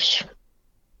cars.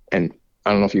 And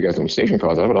I don't know if you guys know what station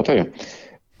cars are, but I'll tell you.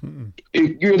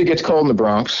 It really gets cold in the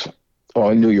Bronx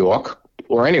or in New York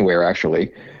or anywhere,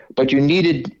 actually. But you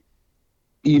needed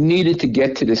to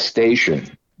get to the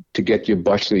station to get your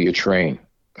bus to your train,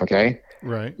 okay?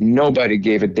 Right. Nobody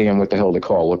gave a damn what the hell the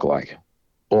car looked like.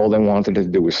 All they wanted to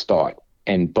do was start,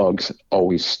 and Bugs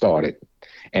always started.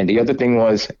 And the other thing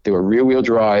was they were rear-wheel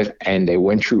drive, and they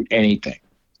went through anything.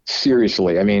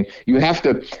 Seriously. I mean, you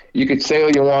could say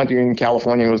all you want, you're in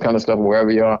California, those kind of stuff,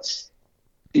 wherever you are.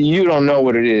 You don't know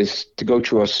what it is to go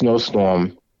through a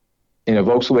snowstorm in a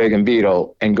Volkswagen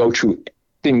Beetle and goes through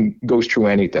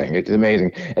anything. It's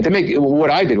amazing. And what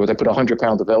I did was I put 100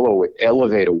 pounds of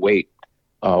elevator weight.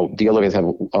 The elevators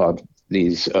have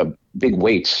these big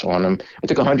weights on them. I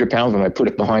took 100 pounds and I put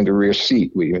it behind the rear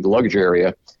seat, the luggage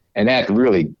area. And that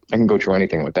really, I can go through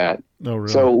anything with that. Oh,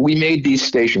 really? So we made these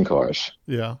station cars.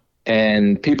 Yeah.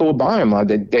 And people would buy them. Or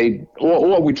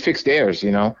we'd fix theirs,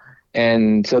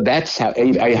 And so that's how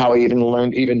I even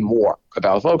learned even more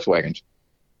about Volkswagens.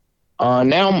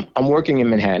 Now I'm working in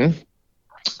Manhattan,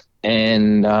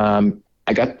 and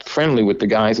I got friendly with the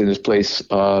guys in this place,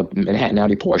 Manhattan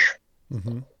Audi Porsche.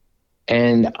 Mm-hmm.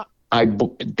 And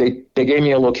they gave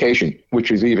me a location, which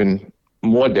is even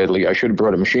more deadly. I should have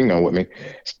brought a machine gun with me,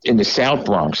 in the South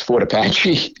Bronx, Fort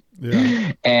Apache.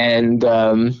 Yeah. And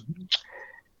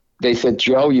they said,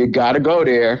 "Joe, you got to go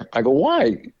there." I go,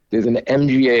 "Why?" There's an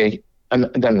MGA,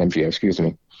 not an MGA, excuse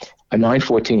me, a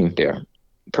 914 there,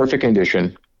 perfect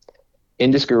condition,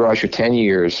 in this garage for 10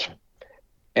 years,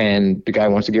 and the guy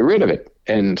wants to get rid of it.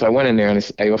 And so I went in there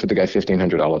and I offered the guy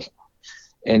 $1,500,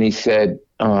 and he said,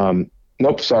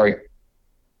 "Nope, sorry."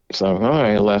 So all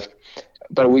right, I left.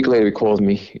 About a week later, he calls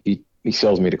me. He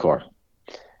sells me the car.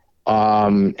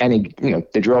 And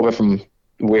they drove it from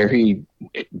where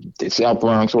it's South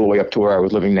Bronx all the way up to where I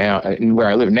was living now, and where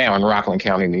I live now in Rockland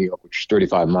County, New York, which is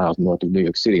 35 miles north of New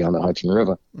York City on the Hudson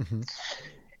River. Mm-hmm.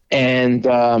 And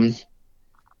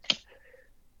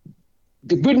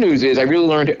the good news is I really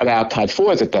learned about Type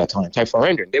 4s at that time, Type 4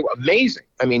 engine. They were amazing.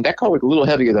 I mean, that car was a little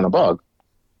heavier than a Bug,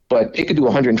 but it could do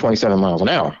 127 miles an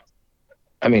hour.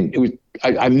 I mean, it was.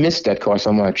 I missed that car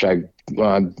so much. I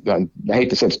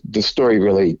hate to say the story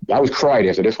really. I was cried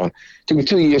after this one. It took me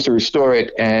 2 years to restore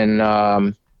it, and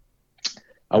I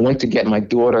went to get my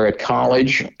daughter at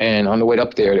college. And on the way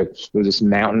up there was this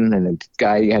mountain, and the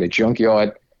guy had a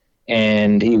junkyard,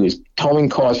 and he was towing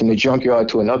cars from the junkyard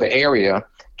to another area,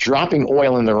 dropping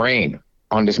oil in the rain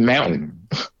on this mountain.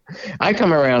 I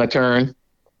come around a turn,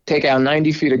 take out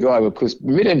 90 feet of guard, because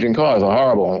mid-engine cars are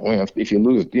horrible. You know, if you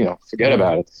lose, forget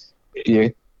about it. Yeah.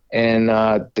 And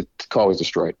the car was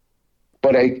destroyed.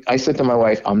 But I said to my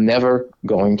wife, I'm never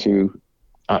going to.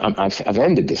 I've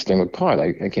ended this thing with cars.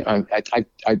 I can't.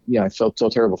 I felt so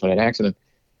terrible for that accident.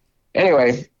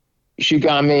 Anyway, she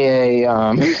got me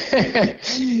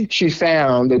she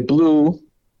found a blue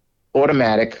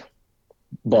automatic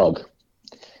Bug,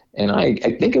 and I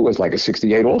think it was like a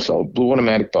 '68 also, blue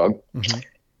automatic Bug. Mm-hmm.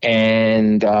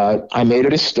 And I made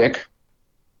it a stick.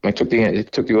 I took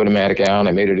the automatic out, and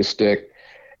I made it a stick.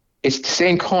 It's the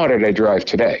same car that I drive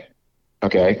today.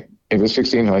 Okay, it was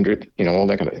 1600. All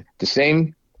that kind of. The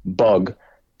same Bug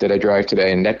that I drive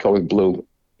today, and that car was blue,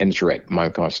 and it's red. My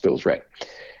car still is red.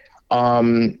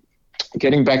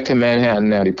 Getting back to Manhattan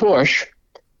now to Porsche,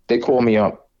 they call me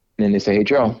up and they say, "Hey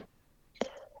Joe,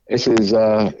 this is."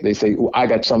 They say, "I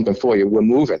got something for you. We're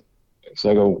moving."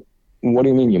 So I go, "What do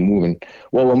you mean you're moving?"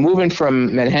 "Well, we're moving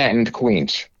from Manhattan to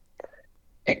Queens.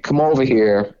 Come over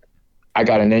here. I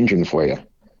got an engine for you."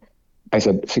 I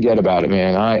said, "Forget about it,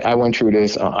 man. I went through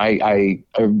this. I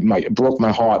broke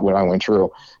my heart when I went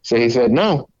through." So he said,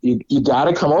 "No, you got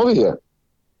to come over here."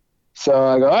 So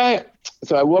I go, "All right."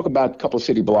 So I walk about a couple of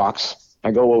city blocks.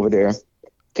 I go over there.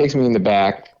 Takes me in the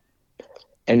back,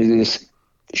 and there's this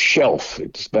shelf.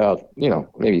 It's about,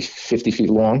 maybe 50 feet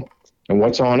long. And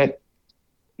what's on it?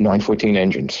 914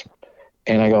 engines.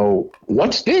 And I go,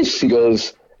 "What's this?" He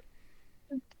goes,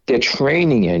 "They're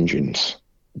training engines.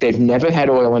 They've never had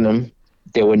oil in them.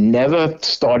 They were never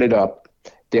started up.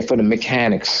 They're for the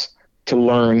mechanics to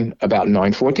learn about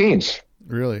 914s.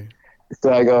 Really?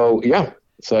 So I go, "Yeah."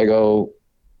 So I go,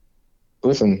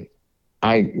 "Listen,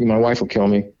 my wife will kill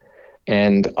me.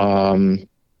 And, I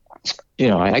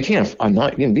can't, I'm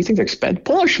not, these things are expensive.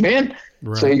 Porsche, man."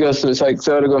 Right. So he goes, he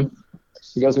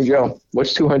goes to Joe,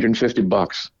 "What's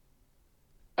 $250?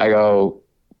 I go,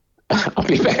 "I'll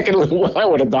be back in a little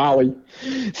while with a dolly."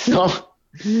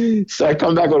 So I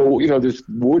come back with this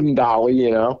wooden dolly,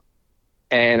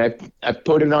 and I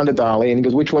put it on the dolly, and he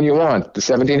goes, "Which one you want? The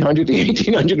 1700, the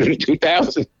 1800, or the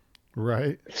 2000?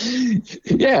 Right.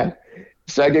 Yeah.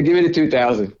 So I go, "Give me the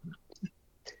 2000.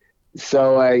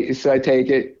 So I take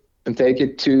it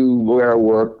to where I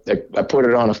work. I put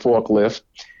it on a forklift,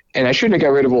 and I shouldn't have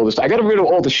got rid of all this. I got rid of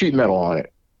all the sheet metal on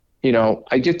it.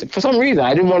 I just, for some reason,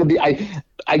 I didn't want to be, I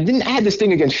didn't have this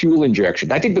thing against fuel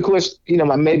injection. I think because,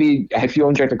 maybe I had fuel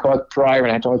injected cars prior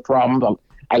and I had so much problems.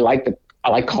 I like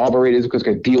carburetors because I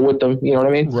could deal with them. You know what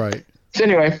I mean? Right. So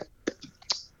anyway,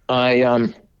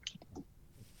 I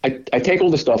take all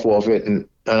the stuff off it, and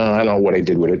I don't know what I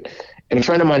did with it. And a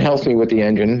friend of mine helped me with the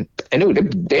engine, and it was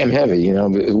damn heavy, it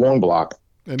was long block.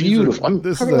 And beautiful.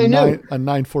 This is a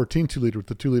 914 2-liter with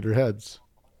the 2-liter heads.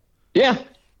 Yeah. It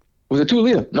was a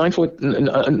 2-liter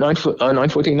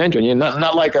 914 engine.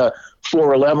 Not like a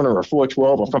 411 or a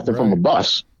 412 or something from a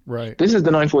bus. Right. This is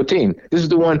the 914. This is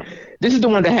the one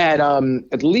that had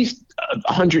at least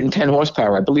 110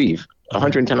 horsepower, I believe.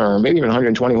 110 or maybe even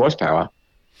 120 horsepower.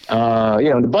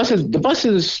 The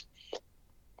buses.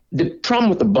 The problem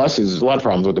with the buses, there's a lot of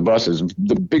problems with the buses.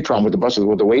 The big problem with the buses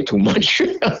was the way too much.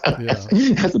 Yeah.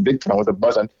 That's the big problem with the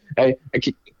bus.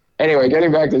 Anyway,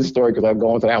 getting back to the story, because I'll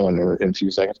go into that one in a few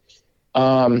seconds.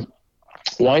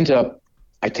 Winds up,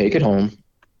 I take it home.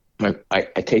 I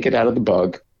take it out of the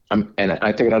Bug, and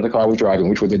I take it out of the car I was driving,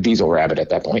 which was a diesel Rabbit at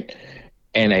that point.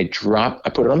 And I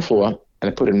put it on the floor, and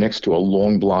I put it next to a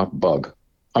long block Bug.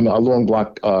 A long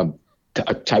block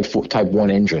Type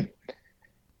 1 engine.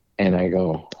 And I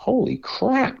go, "Holy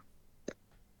crap.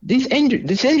 This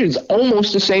engine's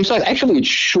almost the same size. Actually, it's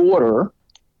shorter.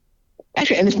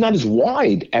 Actually, and it's not as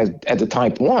wide as the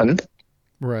Type 1.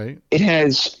 Right. It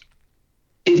has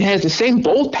the same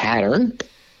bolt pattern.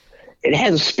 It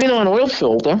has a spin-on oil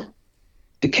filter.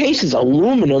 The case is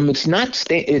aluminum. It's not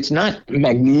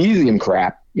magnesium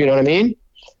crap. You know what I mean?"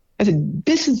 I said,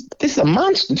 this is a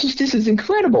monster. This is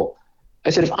incredible. I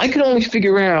said, if I could only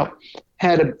figure out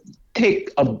how to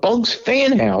take a Bugs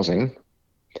fan housing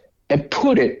and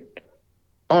put it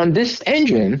on this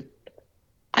engine,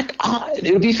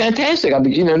 it would be fantastic.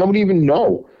 Nobody even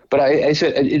know. But I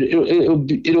said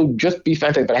it'll just be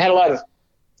fantastic. But I had a lot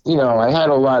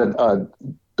of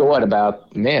thought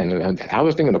about, man, how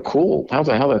is this going to cool? How's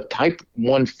a Type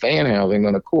 1 fan housing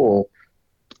going to cool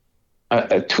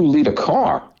a 2-liter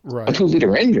car, right. a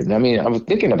 2-liter engine? I mean, I was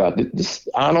thinking about this.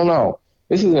 I don't know.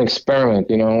 This is an experiment,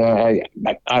 I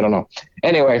don't know.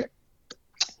 Anyway,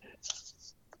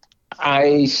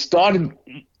 I started.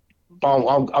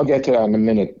 I'll get to that in a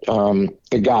minute.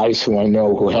 The guys who I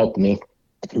know who helped me,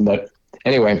 but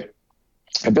anyway,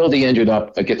 I build the engine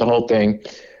up. I get the whole thing,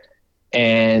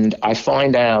 and I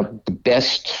find out the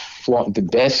best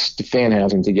fan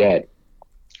housing to get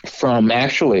from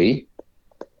actually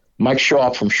Mike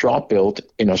Sharp from Sharp Built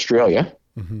in Australia,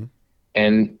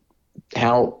 and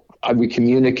how we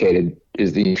communicated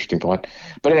is the interesting part.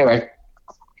 But anyway,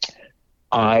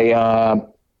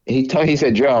 he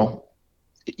said, Joe,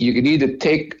 you could either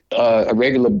take a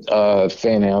regular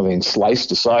fan housing and slice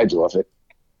the sides off it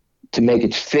to make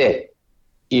it fit,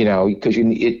 because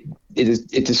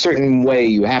it's a certain way.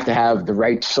 You have to have the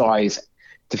right size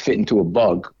to fit into a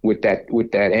Bug with that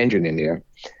engine in there,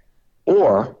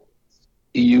 or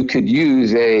you could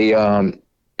use an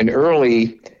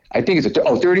early, I think it's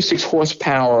 36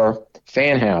 horsepower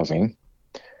fan housing,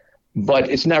 but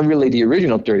it's not really the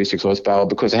original 36 horsepower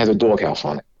because it has a doghouse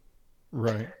on it.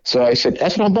 Right. So I said,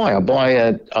 that's what I'll buy. I'll buy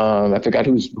I forgot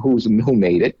who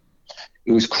made it.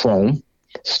 It was chrome,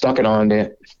 stuck it on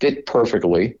there, fit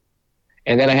perfectly.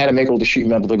 And then I had to make all the sheet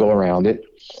metal to go around it.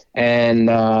 And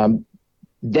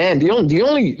then the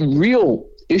only real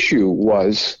issue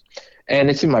was, and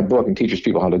it's in my book and teaches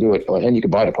people how to do it, and you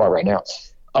can buy the part right now,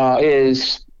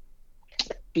 is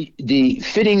the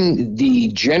fitting the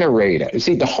generator. You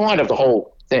see, the heart of the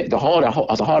whole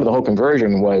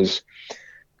conversion was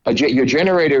your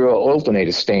generator or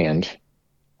alternator stand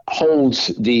holds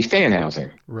the fan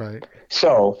housing. Right.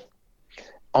 So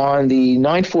on the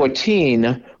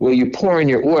 914, where you pour in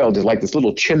your oil, there's like this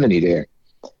little chimney there.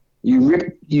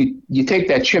 You take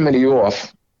that chimney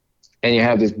off, and you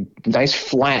have this nice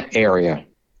flat area,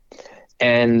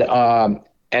 and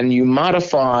you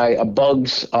modify a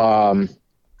Bugs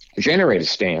generator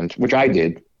stand, which I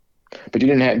did, but you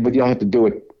don't have to do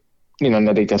it.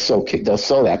 They'll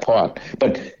sew that part,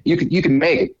 but you can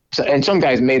make it. So, and some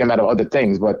guys made them out of other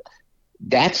things, but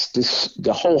that's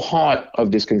the whole heart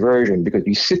of this conversion, because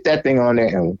you sit that thing on there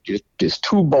and just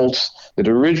 2 bolts that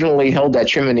originally held that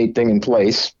chimney thing in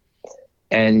place,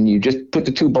 and you just put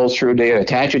the 2 bolts through there,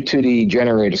 attach it to the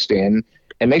generator stand,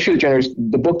 and make sure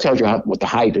the book tells you what the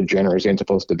height of the generator stand is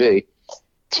supposed to be.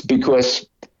 It's because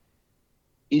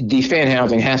the fan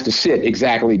housing has to sit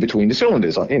exactly between the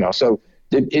cylinders, so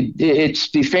it's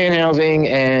the fan housing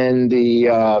and the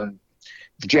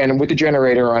with the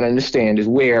generator on and the stand is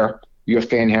where your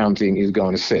fan housing is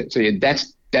going to sit. So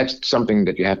that's something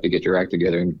that you have to get your act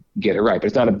together and get it right. But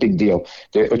it's not a big deal.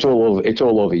 It's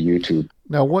all over YouTube.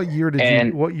 Now, what year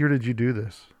did you do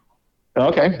this?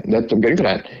 Okay, I'm getting to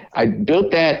that. I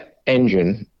built that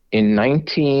engine in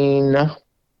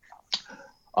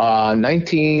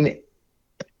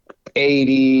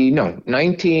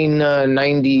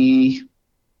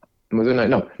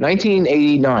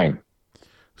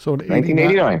So in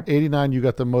 1989, you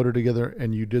got the motor together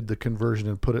and you did the conversion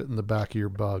and put it in the back of your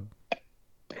Bug.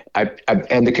 You put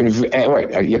it in the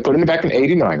back in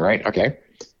 89, right? Okay.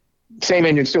 Same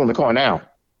engine still in the car now,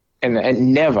 and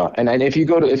if you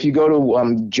go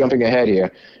to jumping ahead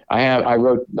here, I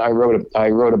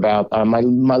wrote about my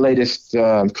latest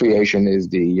creation is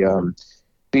the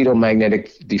Beetle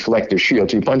magnetic deflector shield.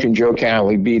 So you punch in Joe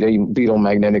Cowley, Beetle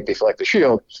magnetic deflector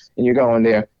shield, and you go in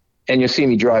there, and you'll see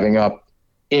me driving up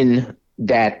in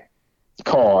that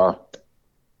car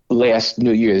last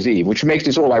New Year's Eve, which makes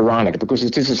this all ironic because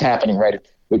this is happening right.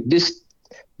 This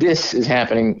is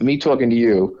happening. Me talking to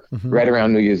you right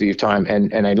around New Year's Eve time,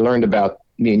 and I learned about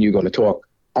me and you going to talk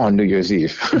on New Year's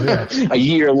Eve a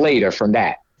year later from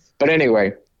that. But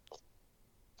anyway,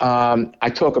 I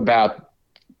talk about.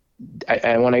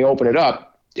 And when I open it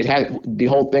up, it has the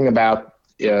whole thing about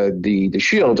the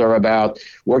shields are about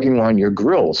working on your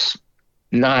grills,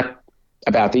 not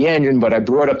about the engine. But I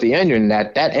brought up the engine.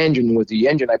 That engine was the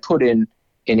engine I put in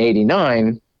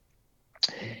 '89.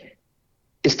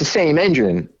 It's the same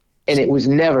engine, and it was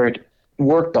never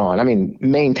worked on. I mean,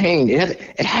 maintained.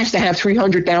 It has to have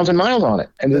 300,000 miles on it,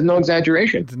 and there's no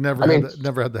exaggeration. It's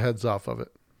never had the heads off of it.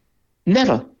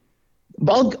 Never.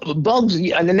 bugs,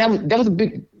 and then that was a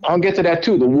big. I'll get to that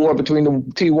too. The war between the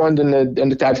T1s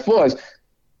and the Type 4s.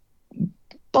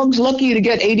 Bugs lucky to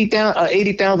get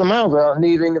 80,000 miles without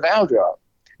needing the valve job.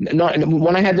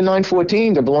 When I had the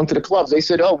 914 that belonged to the clubs, they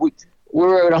said, "Oh,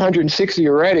 we're at 160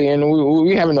 already, and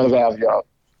we have another valve job."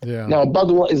 Yeah. Now a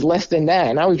bug is less than that,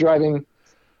 and I was driving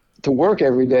to work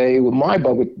every day with my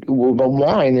bug with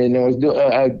mine, and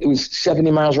it was 70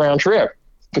 miles round trip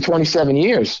for 27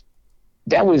 years.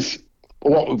 That was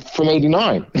from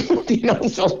 89.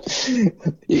 So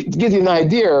it gives you an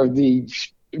idea of the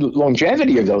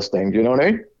longevity of those things. You know what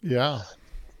I mean? Yeah.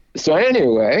 So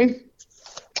anyway,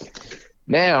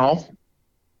 now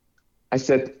I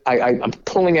said I'm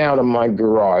pulling out of my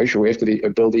garage. We have to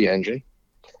build the engine.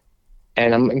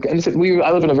 And I said,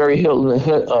 I live in a very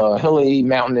hilly,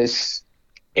 mountainous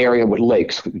area with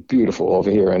lakes, beautiful over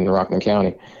here in Rockland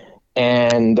County.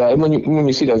 And when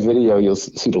you see that video, you'll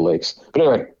see the lakes. But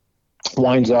anyway,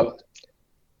 winds up.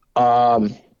 I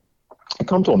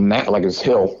come to like this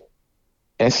hill,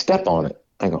 and I step on it.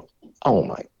 I go, oh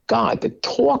my God, the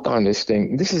torque on this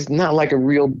thing! This is not like a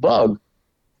real bug.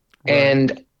 Right.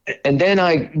 And then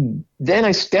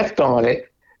I stepped on it.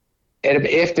 And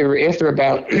after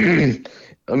about, by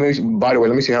the way,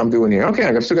 let me see how I'm doing here. Okay,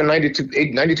 I've still got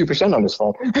 92% on this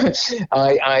phone.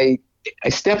 I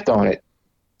stepped on it.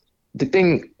 The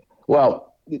thing,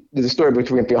 well, there's a story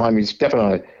behind me stepping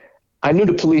on it. I knew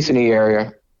the police in the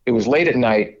area. It was late at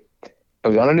night. I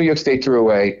was on a New York State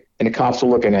Thruway, and the cops were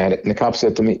looking at it. And the cop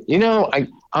said to me,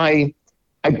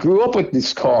 I grew up with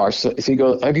this car. So he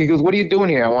goes, what are you doing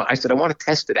here? I said, I want to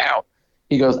test it out.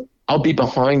 He goes, I'll be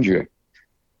behind you.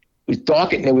 It was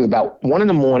dark, and it was about 1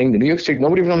 a.m. The New York State,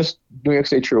 nobody was on the New York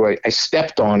State Thruway. I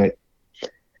stepped on it,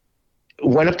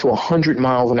 went up to 100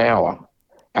 miles an hour.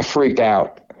 I freaked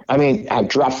out. I mean, I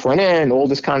dropped front end, all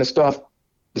this kind of stuff.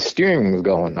 The steering was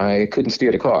going. I couldn't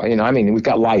steer the car. It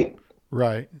got light.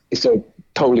 Right. So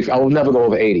totally, I will never go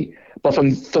over 80. But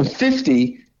from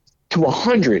 50 to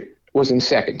 100 was in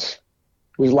seconds.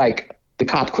 It was like the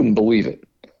cop couldn't believe it.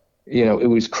 It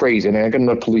was crazy. And I got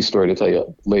another police story to tell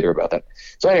you later about that.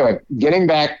 So anyway, getting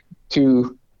back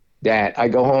to that, I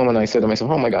go home and I said to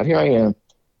myself, oh my God, here I am.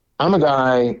 I'm a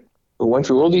guy who went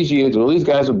through all these years with all these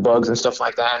guys with bugs and stuff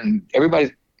like that. And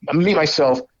I'm me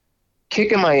myself,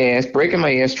 kicking my ass, breaking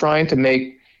my ass, trying to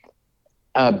make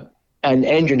an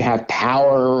engine have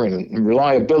power and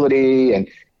reliability. And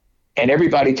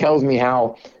everybody tells me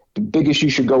how the biggest you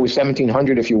should go is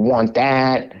 1700 if you want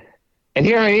that. And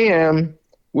here I am,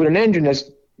 with an engine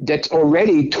that's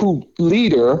already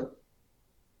 2-liter.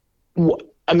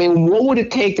 I mean, what would it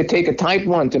take to take a Type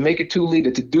 1 to make it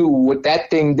 2-liter to do what that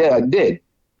thing did?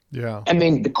 Yeah. I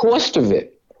mean, the cost of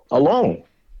it alone,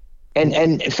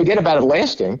 and forget about it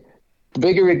lasting. The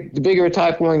bigger a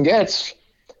Type 1 gets,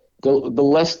 the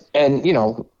less, and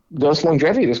the less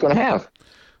longevity it's going to have.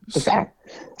 It's that.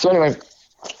 So anyway.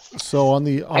 So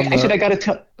I said I got to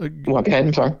tell. Well, go ahead.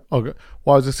 I'm sorry. Okay.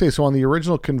 Well, I was going to say, so on the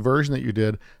original conversion that you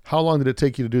did, how long did it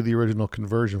take you to do the original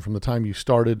conversion from the time you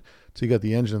started to you got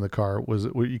the engine in the car?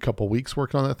 Were you a couple of weeks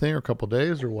working on that thing, or a couple of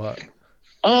days, or what?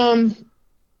 Well,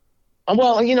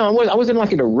 I wasn't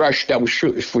like in a rush. That was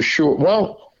for sure.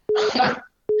 Well, all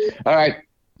right.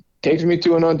 Takes me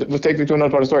to another part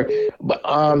of the story. But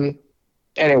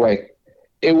anyway,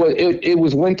 it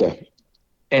was winter,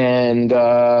 and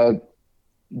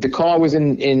the car was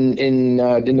in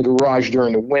the garage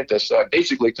during the winter, so I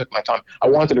basically took my time. I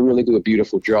wanted to really do a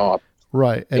beautiful job.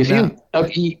 Right. And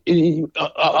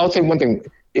I'll say one thing: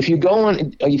 if you go on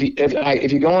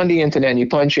the internet and you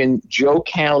punch in Joe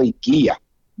Cali Gia,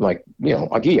 like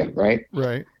a Gia, right?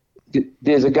 Right.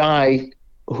 There's a guy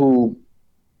who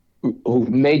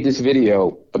made this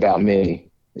video about me.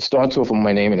 It starts off with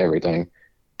my name and everything,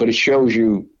 but it shows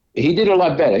you he did a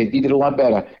lot better.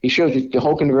 He shows you the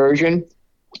whole conversion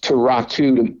to rock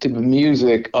to the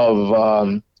music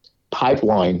of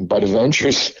Pipeline by the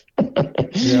Ventures.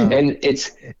 Yeah. And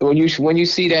it's when you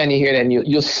see that and you hear that, and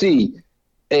you'll see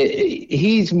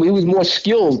he was more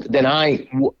skilled than I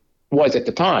was at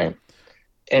the time.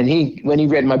 And when he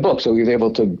read my book, so he was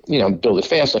able to build it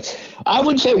faster. I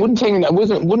would say it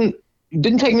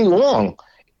didn't take me long.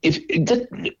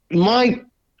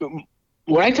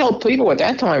 What I tell people at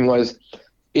that time was,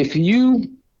 if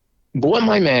you bought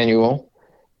my manual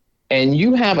and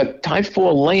you have a Type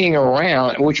 4 laying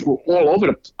around, which were all over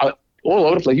the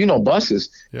place, buses.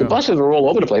 Yeah. The buses are all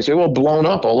over the place. They're all blown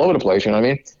up all over the place. You know what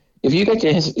I mean? If you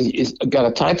got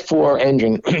a Type 4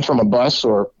 engine from a bus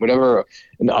or whatever,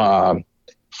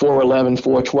 411,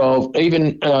 412,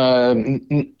 even I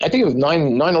think it was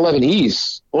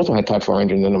 911Es also had Type 4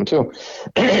 engines in them too.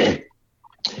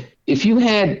 If you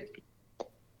had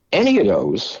any of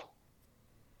those,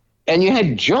 and you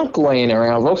had junk laying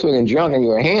around, Volkswagen junk, and you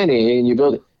were handy, and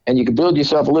you could build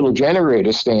yourself a little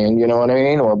generator stand, you know what I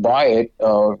mean, or buy it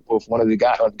with one of the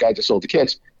guys that sold the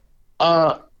kits.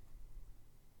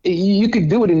 You could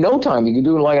do it in no time. You could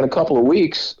do it like in a couple of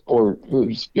weeks, or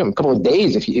a couple of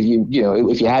days if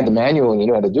you had the manual and you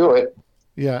knew how to do it.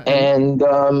 Yeah. And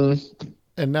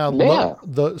now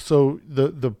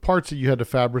the parts that you had to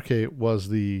fabricate was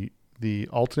the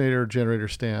alternator generator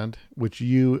stand, which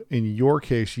in your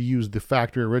case, you used the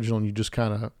factory original and you just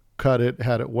kind of cut it,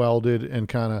 had it welded,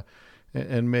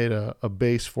 and made a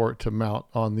base for it to mount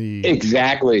on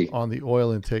the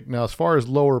oil intake. Now, as far as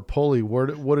lower pulley,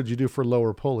 what did you do for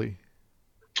lower pulley?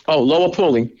 Oh, lower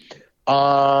pulley.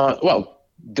 Well,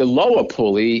 the lower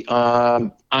pulley,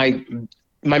 my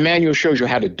manual shows you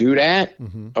how to do that.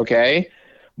 Mm-hmm. Okay.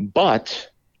 But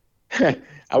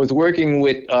I was working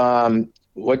with,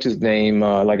 what's his name?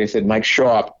 Like I said, Mike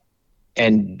Sharp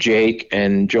and Jake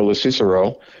and Joe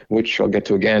LoCicero, which I'll get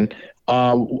to again.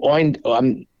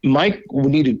 Mike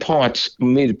needed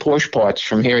Porsche parts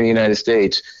from here in the United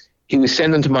States. He would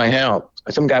send them to my house.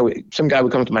 Some guy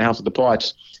would come to my house with the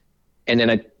parts, and then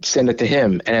I'd send it to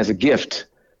him. And as a gift,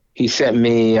 he sent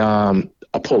me a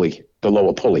pulley, the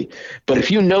lower pulley. But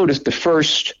if you notice, the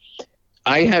first,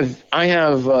 I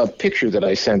have a picture that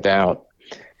I sent out,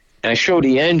 and I showed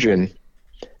the engine.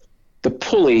 The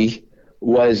pulley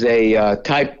was a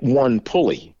Type 1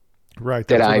 pulley. Right.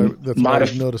 That's what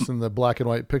I noticed in the black and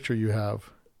white picture you have.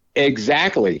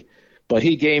 Exactly. But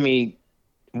he gave me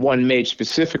one made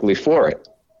specifically for it.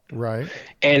 Right.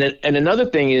 And another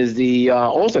thing is the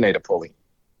alternator pulley.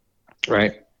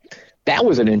 Right. That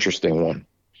was an interesting one.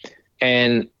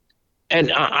 And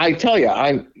I tell you,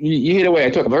 you hear the way I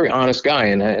talk. I'm a very honest guy,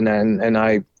 and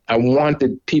I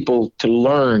wanted people to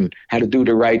learn how to do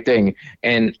the right thing.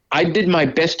 And I did my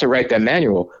best to write that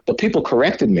manual, but people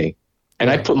corrected me. And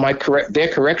I put their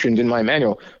corrections in my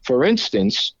manual. For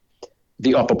instance,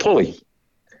 the upper pulley.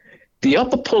 The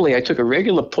upper pulley, I took a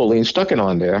regular pulley and stuck it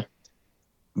on there,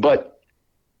 but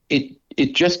it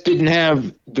just didn't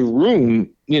have the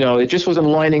room. It just wasn't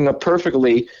lining up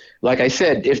perfectly. Like I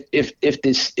said, if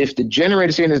the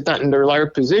generator stand is not in the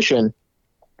right position,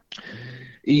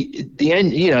 the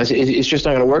end, it's just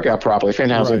not going to work out properly. Fan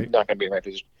housing is not going to be in the right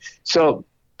position. So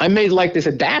I made like this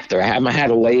adapter. I had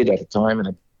a lathe at the time, and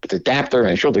the adapter, and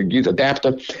I showed the use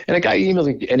adapter, and a guy emailed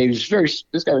me, and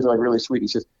this guy was like really sweet. He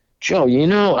says, Joe,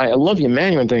 I love your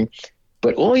manual thing,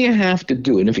 but all you have to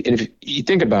do, and if you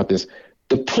think about this,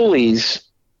 the pulleys,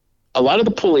 a lot of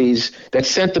the pulleys, that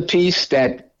centerpiece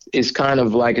that is kind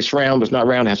of like it's round, but it's not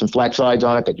round, it has some flat sides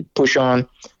on it that you push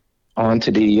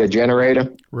onto the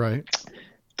generator. Right.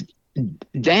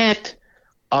 That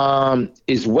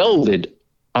is welded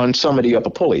on some of the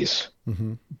upper pulleys.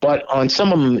 Mm-hmm. But on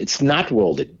some of them, it's not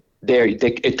welded.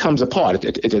 It comes apart.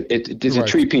 It's a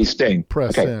 3-piece thing.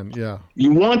 Press in, yeah.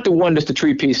 You want the one that's the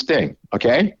 3-piece thing,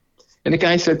 okay? And the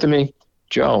guy said to me,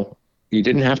 Joe, you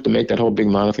didn't have to make that whole big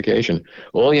modification.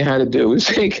 All you had to do was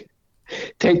take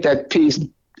that piece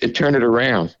and turn it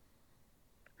around.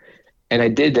 And I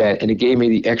did that, and it gave me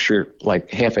the extra,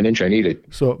 like, half an inch I needed.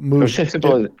 So it moved,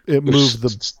 it moved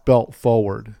the belt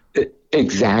forward.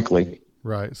 Exactly.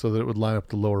 Right, so that it would line up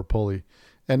the lower pulley.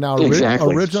 And now,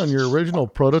 exactly. On your original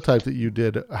prototype that you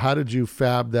did, how did you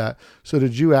fab that? So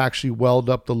did you actually weld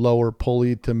up the lower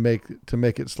pulley to make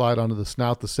it slide onto the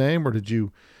snout the same, or did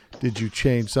you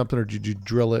change something, or did you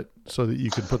drill it so that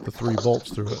you could put the 3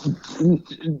 bolts through it?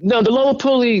 No, the lower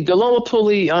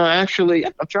pulley. Actually,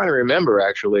 I'm trying to remember.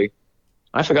 Actually,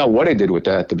 I forgot what I did with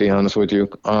that. To be honest with you,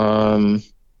 I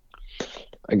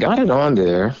got it on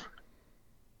there.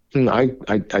 I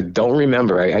don't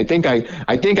remember. I think I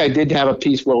did have a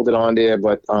piece welded on there,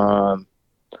 but no,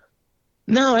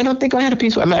 I don't think I had a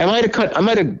piece. I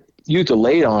might have used a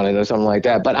lathe on it or something like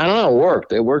that. But I don't know. It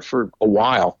worked. It worked for a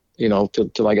while,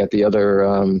 till I got the other.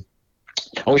 I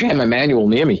wish I had my manual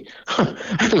near me. I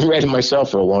read it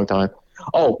myself for a long time.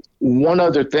 Oh, one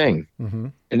other thing, mm-hmm.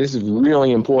 and this is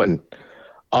really important.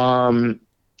 I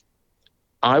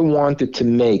wanted to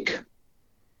make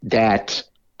that.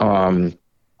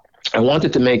 I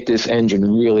wanted to make this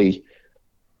engine really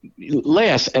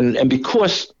last, and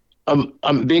because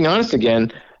I'm being honest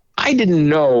again, I didn't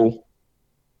know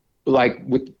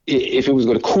if it was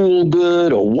going to cool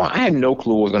good or what. I had no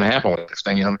clue what was going to happen with this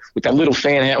thing. With that little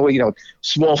fan,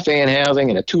 small fan housing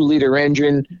and a 2-liter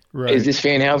engine. Right. Is this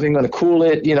fan housing going to cool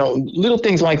it? Little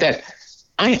things like that.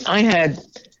 I had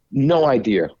no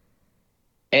idea,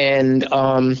 and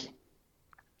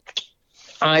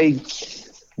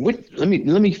let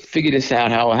me figure this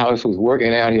out, how this was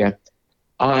working out here.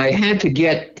 I had to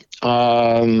get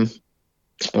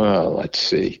Let's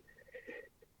see.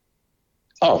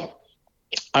 Oh,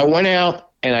 I went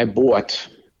out and I bought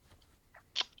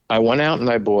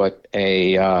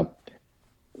a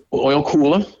oil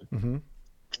cooler,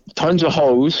 tons of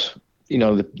hose,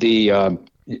 the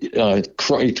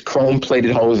chrome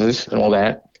plated hoses and all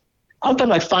that. I spent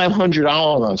like $500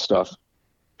 on stuff.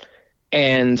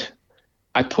 And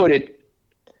I put it,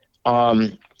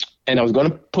 and I was going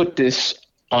to put this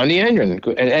on the engine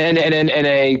and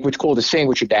a what's called a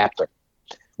sandwich adapter,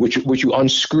 which you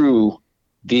unscrew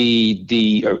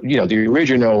the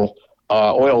original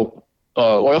oil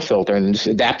filter, and this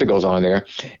adapter goes on there,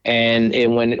 and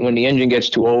when the engine gets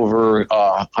to over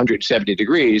 170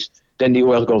 degrees, then the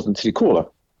oil goes into the cooler.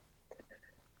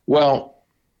 Well,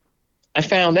 I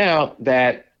found out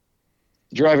that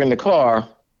driving the car,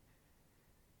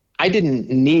 I didn't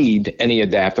need any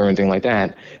adapter or anything like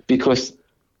that because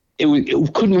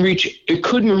it couldn't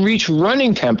reach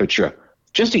running temperature.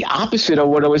 Just the opposite of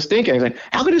what I was thinking. I was like,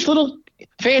 how could this little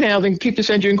fan housing keep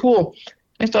this engine cool?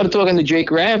 I started talking to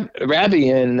Jake Rabbi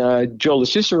and Joe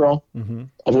LaCicero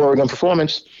of Oregon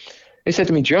Performance. They said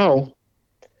to me, Joe,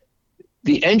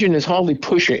 the engine is hardly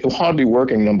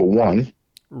working, number one.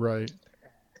 Right.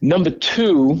 Number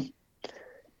two,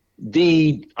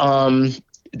 the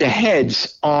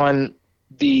heads on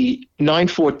the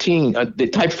 914, the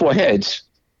Type 4 heads,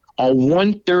 are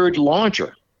 1/3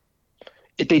 larger.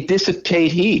 They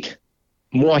dissipate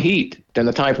more heat than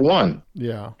the Type 1.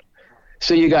 Yeah.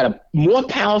 So you got a more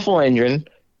powerful engine,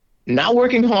 not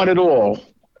working hard at all,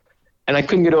 and I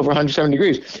couldn't get over 170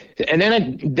 degrees.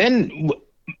 And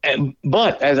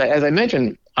but as I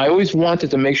mentioned, I always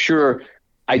wanted to make sure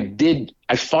I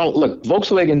followed. Look,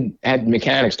 Volkswagen had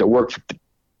mechanics that worked for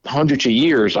hundreds of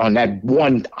years on that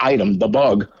one item, the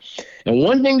bug. And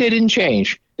one thing they didn't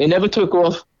change, they never took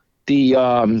off the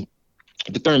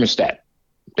thermostat.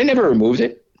 They never removed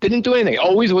it. They didn't do anything.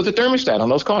 Always was a thermostat on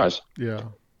those cars. Yeah.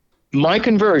 My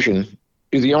conversion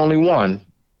is the only one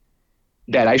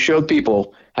that I showed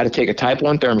people how to take a Type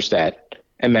 1 thermostat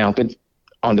and mount it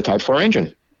on the Type 4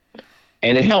 engine.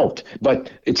 And it helped.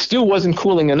 But it still wasn't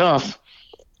cooling enough.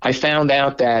 I found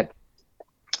out that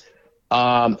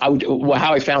how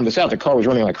I found this out, the car was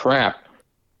running like crap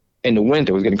in the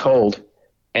winter. It was getting cold.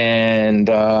 And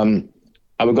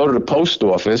I would go to the post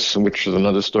office, which is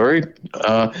another story,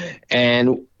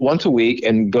 and once a week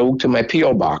and go to my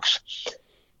P.O. box.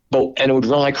 And it would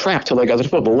run like crap till I got to the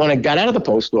post. But when I got out of the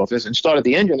post office and started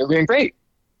the engine, it ran great.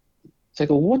 It's like,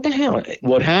 well, what the hell?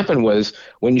 What happened was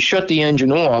when you shut the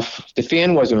engine off, the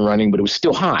fan wasn't running, but it was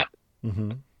still hot.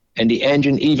 Mm-hmm. And the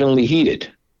engine evenly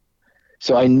heated.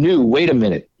 So I knew, wait a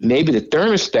minute, maybe the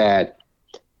thermostat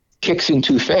kicks in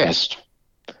too fast.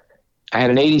 I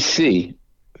had an 80C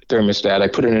thermostat. I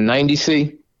put in a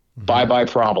 90C, bye-bye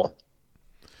problem.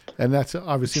 And that's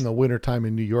obviously in the wintertime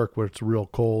in New York where it's real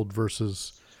cold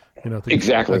versus,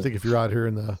 exactly. I think if you're out here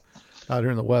in the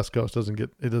West Coast,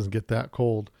 it doesn't get that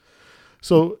cold.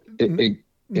 So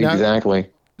exactly.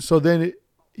 So then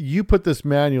you put this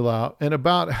manual out, and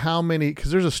about how many,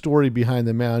 because there's a story behind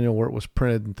the manual where it was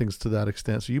printed and things to that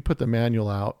extent. So you put the manual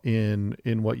out in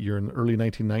what year, in the early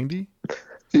 1990?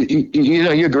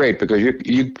 You're great because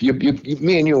you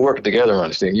me and you are working together on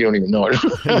this thing. You don't even know it.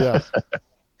 Yeah.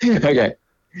 Okay.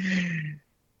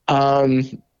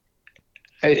 Some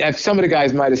of the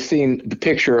guys might have seen the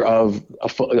picture of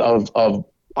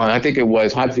I think it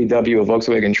was Hot VW, a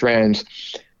Volkswagen Trans.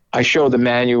 I showed the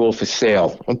manual for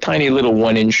sale, a tiny little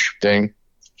 1-inch thing,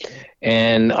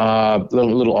 and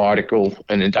little article,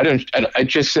 and it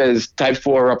just says Type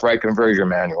 4 upright conversion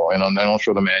manual, and I don't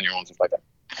show the manual and stuff like that.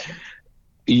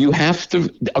 You have to.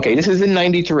 Okay, this is in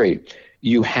 '93.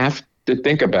 You have to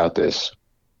think about this.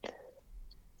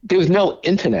 There was no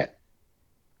internet.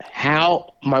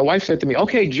 How my wife said to me,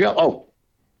 "Okay, Joe. Oh,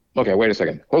 okay. Wait a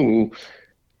second. Oh,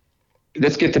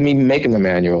 let's get to me making the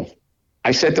manual."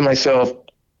 I said to myself,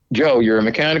 Joe, you're a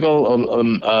mechanical,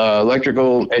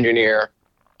 electrical engineer.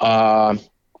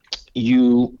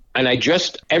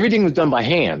 Everything was done by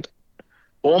hand.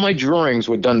 All my drawings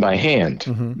were done by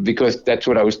hand because that's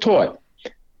what I was taught.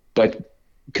 But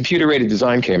computer-aided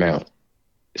design came out.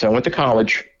 So I went to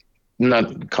college,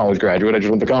 not college graduate. I just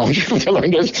went to college to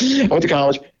learn this. I went to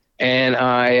college and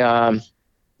I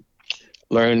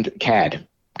learned CAD,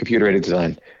 computer-aided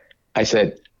design. I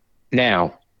said,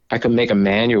 now I can make a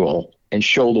manual and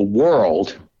show the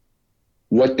world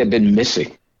what they've been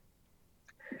missing.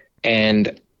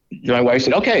 And my wife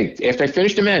said, okay, after I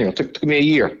finished the manual, it took me a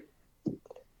year.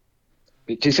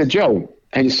 She said, Joe,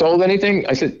 have you sold anything?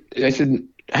 I said,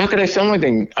 how could I sell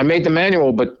anything? I made the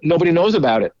manual, but nobody knows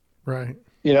about it. Right.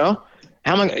 How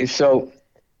am I? So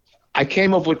I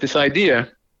came up with this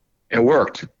idea. It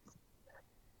worked.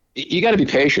 You got to be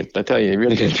patient. I tell you, you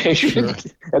really got to be patient. Sure. That's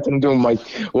what I'm doing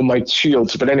with my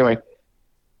shields. But anyway,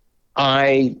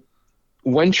 I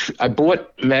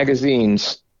bought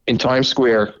magazines in Times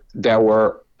Square that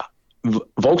were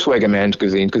Volkswagen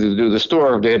magazines, because the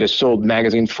store there that sold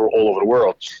magazines for all over the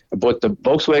world. I bought the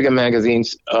Volkswagen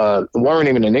magazines, weren't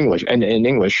even in English. And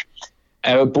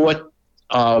I bought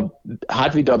Hot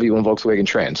VW and Volkswagen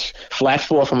Trends, Flat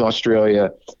 4 from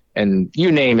Australia, and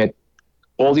you name it,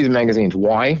 all these magazines.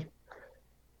 Why?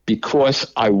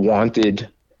 Because I wanted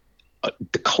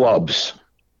the clubs.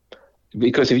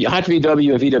 Because if you Hot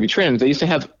VW and VW Trends, they used to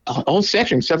have a whole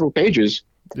section, several pages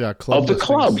of the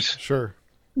clubs. Sure.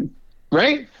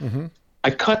 Right? Mm-hmm. I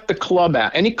cut the club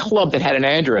out. Any club that had an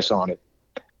address on it,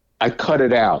 I cut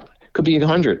it out. Could be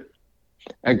 100.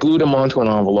 I glued them onto an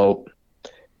envelope,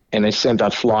 and I sent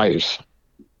out flyers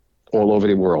all over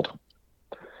the world.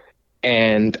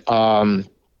 And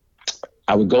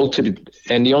I would go to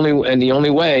the only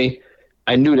way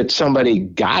I knew that somebody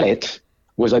got it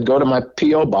was I'd go to my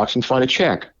P.O. box and find a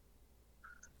check.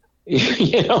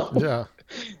 Yeah.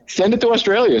 Send it to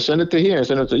Australia, send it to here,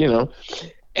 send it to,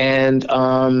 and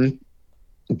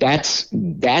that's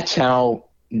how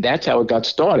it got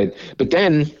started. But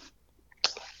then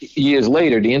years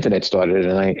later, the internet started,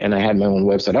 and I had my own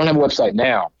website. I don't have a website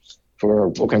now for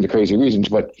all kinds of crazy reasons,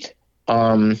 but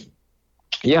so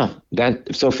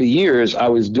for years I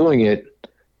was doing it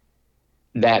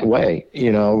that way,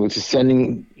 just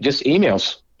sending just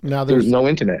emails. Now there's no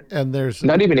internet, and there's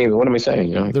not even email. What am I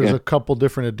saying? There's a couple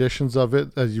different editions of it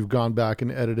as you've gone back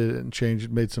and edited it and changed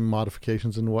it, made some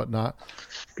modifications and whatnot.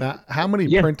 Now, how many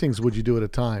printings would you do at a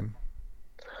time?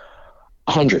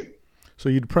 100. So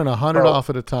you'd print 100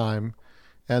 off at a time,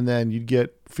 and then you'd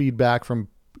get feedback from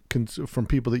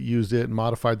people that used it and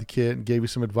modified the kit and gave you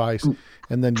some advice,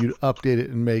 and then you'd update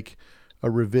it and make a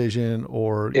revision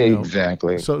or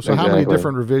exactly. So how many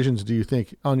different revisions do you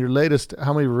think on your latest?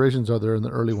 How many revisions are there in the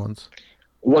early ones?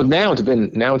 Well, now it's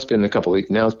been a couple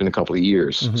of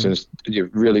years since you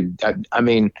really. I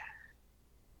mean,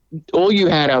 all you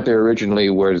had out there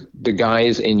originally were the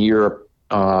guys in Europe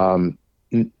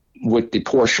with the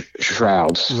Porsche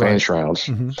shrouds, fan shrouds,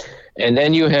 and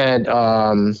then you had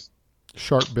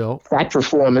Sharp Built, Fat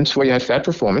Performance. Well, you had Fat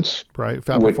Performance, right?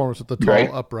 Performance with the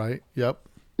tall upright. Yep.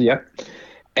 Yep.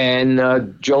 And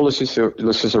Joe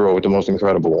LoCicero with the most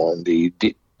incredible one, the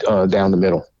down the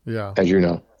middle. Yeah. As you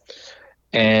know.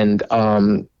 And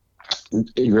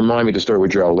you remind me the story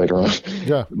with Joe later on.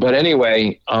 Yeah. But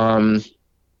anyway, that's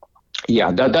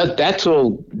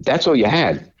all you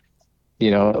had,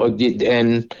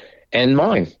 and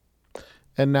mine.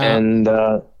 And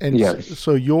now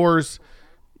so yours,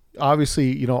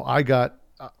 obviously,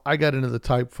 I got into the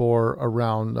Type 4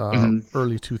 around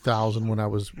early 2000 when I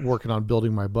was working on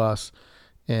building my bus,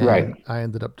 and I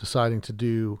ended up deciding to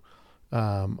do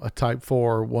a Type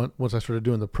 4 once I started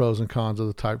doing the pros and cons of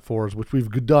the Type 4s, which we've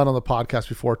done on the podcast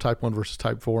before, Type 1 versus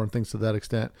Type 4 and things to that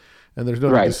extent. And there's no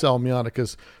need to sell me on it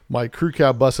because my crew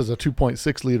cab bus has a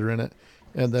 2.6 liter in it,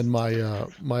 and then my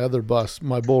other bus,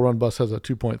 my Bull Run bus, has a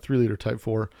 2.3 liter Type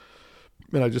 4.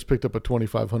 And I just picked up a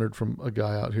 2500 from a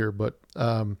guy out here, but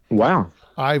wow,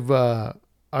 I'm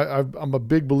a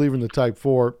big believer in the Type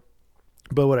 4,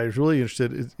 but what I was really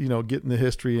interested is getting the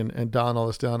history and dialing all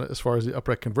this down as far as the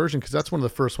upright conversion, because that's one of the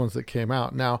first ones that came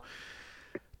out. Now,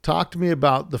 talk to me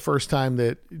about the first time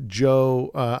that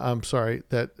Joe,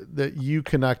 that you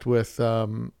connect with.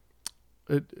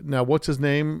 Now, what's his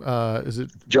name? Is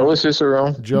it Joe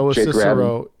LoCicero? Joe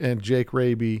LoCicero and Jake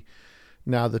Raby.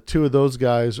 Now, the two of those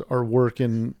guys are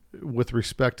working with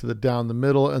respect to the down the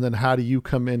middle, and then how do you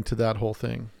come into that whole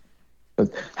thing?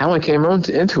 How I came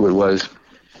into it was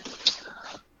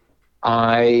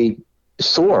I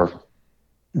saw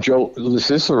Joe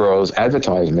LoCicero's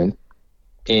advertisement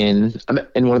in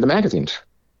one of the magazines,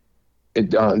 the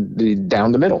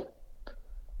down the middle,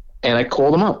 and I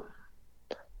called him up,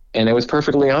 and I was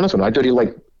perfectly honest with him. I thought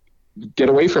he'd get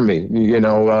away from me,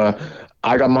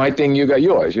 I got my thing, you got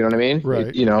yours. You know what I mean? Right.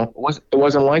 It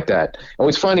wasn't like that. And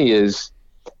what's funny is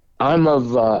I'm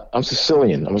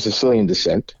Sicilian. I'm of Sicilian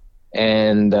descent,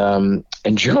 and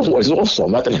Joe was also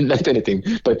not anything,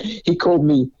 but he called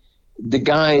me. The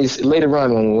guys later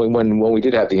on when we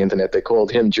did have the internet, they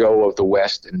called him Joe of the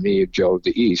West and me Joe of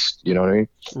the East. You know what I mean?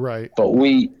 Right. But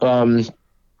we got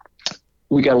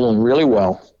along really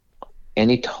well,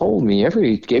 and he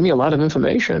gave me a lot of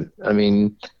information. I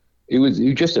mean, he was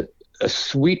just a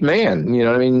sweet man, you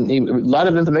know what I mean? A lot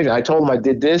of information. I told him I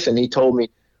did this, and he told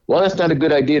me, well, that's not a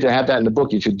good idea to have that in the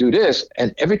book. You should do this.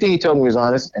 And everything he told me was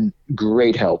honest and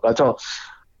great help. I told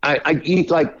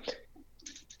him,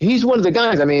 he's one of the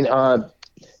guys. I mean,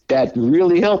 that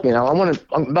really helped me. Now, I want to.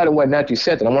 By the way, now that you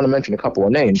said that, I want to mention a couple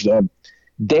of names.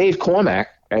 Dave Cormack,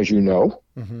 as you know,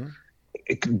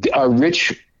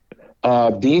 Rich,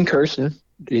 Dean Kirsten.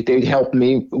 They helped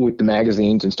me with the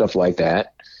magazines and stuff like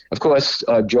that. Of course,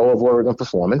 Joe of Oregon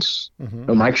Performance,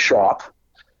 Mike Sharp,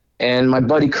 and my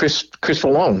buddy Chris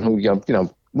Falone, who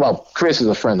well, Chris is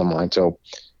a friend of mine, so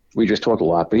we just talk a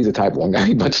lot. But he's a Type 1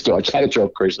 guy. But still, I try to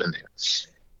joke Chris in there.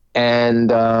 And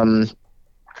but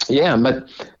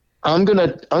I'm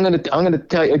gonna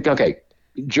tell you. Okay,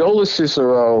 Joe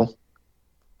LoCicero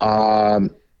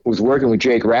was working with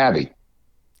Jake Raby,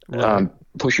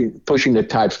 pushing the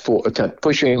Type 4,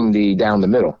 pushing the down the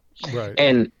middle. Right.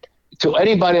 And to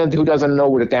anybody who doesn't know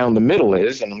what a down the middle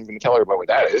is, and I'm going to tell everybody what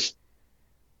that is.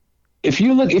 If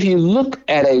you look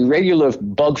at a regular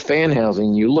bug fan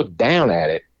housing, you look down at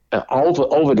it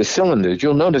over the cylinders,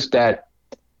 you'll notice that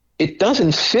it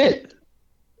doesn't sit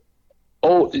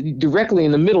directly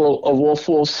in the middle of all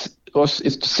four, or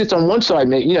it sits on one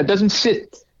side. It doesn't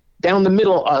sit down the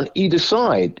middle on either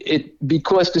side.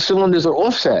 Because the cylinders are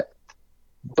offset.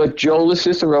 But Joe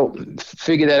LoCicero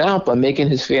figured that out by making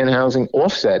his fan housing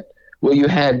offset, where you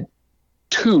had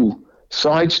two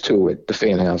sides to it, the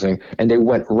fan housing, and they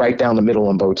went right down the middle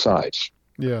on both sides.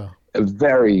 Yeah. A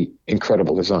very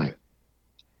incredible design.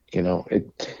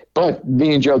 But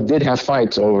me and Joe did have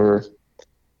fights over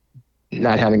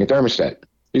not having a thermostat.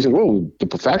 He said, well,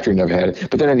 the factory never had it.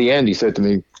 But then in the end, he said to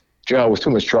me, Joe, it was too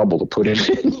much trouble to put it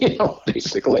in,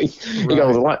 basically. Right. He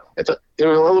goes, what? It was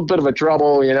a little bit of a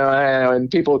trouble, and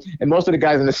people, and most of the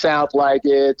guys in the South like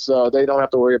it, so they don't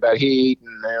have to worry about heat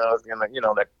and,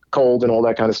 the cold and all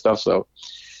that kind of stuff. So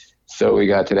we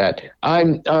got to that.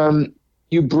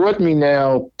 You brought me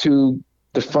now to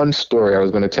the fun story I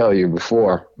was going to tell you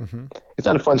before. Mm-hmm. It's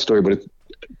not a fun story, but it's a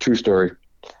true story.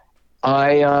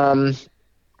 A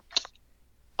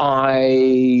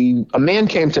man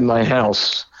came to my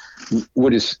house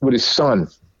with his son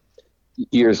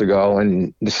years ago,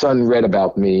 and the son read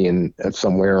about me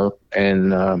somewhere,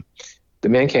 and the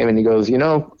man came and he goes,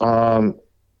 I'm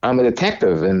a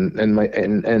detective, and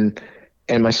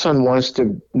my son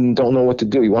don't know what to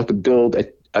do. He wants to build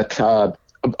a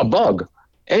bug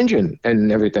engine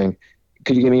and everything.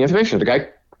 Could you give me information? The guy,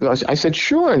 I said,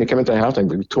 sure. And he came into the house and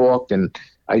we talked, and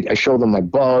I showed him my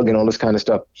bug and all this kind of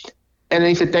stuff. And then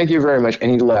he said, thank you very much. And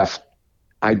he left.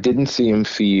 I didn't see him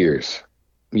for years.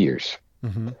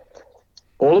 Mm-hmm.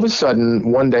 All of a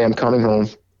sudden, one day I'm coming home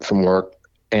from work,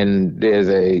 and there's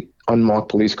a unmarked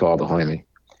police car behind me.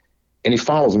 And he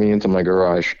follows me into my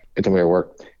garage, into where I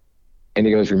work. And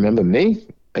he goes, remember me?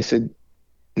 I said,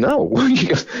 no. He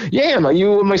goes, yeah,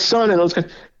 you and my son and those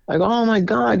guys. I go, oh, my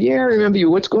God, yeah, I remember you.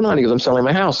 What's going on? He goes, I'm selling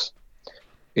my house.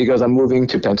 He goes, I'm moving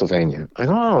to Pennsylvania. I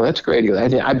go, oh, that's great. He goes,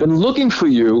 I've been looking for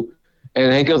you.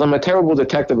 And he goes, I'm a terrible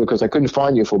detective because I couldn't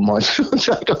find you for months. So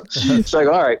it's like,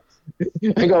 all right.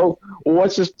 I go, well,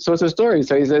 what's the story?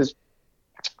 So he says,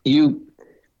 I'm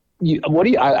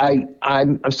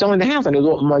selling the house. And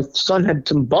my son had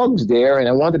some bugs there, and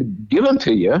I wanted to give them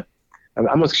to you. I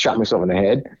almost shot myself in the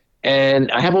head. And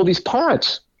I have all these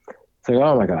parts. So,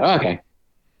 oh, my God, okay.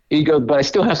 He goes, but I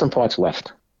still have some parts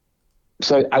left.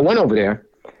 So I went over there,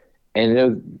 and there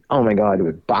was, oh, my God, there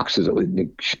were boxes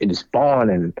in this barn,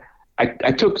 and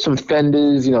I took some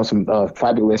fenders, some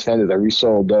fiberglass fenders. I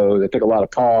resold those. I took a lot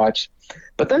of parts.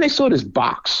 But then I saw this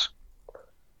box,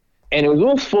 and it was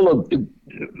all full of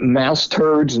mouse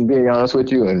turds, and being honest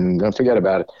with you, and don't forget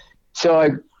about it.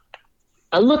 So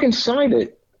I look inside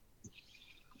it,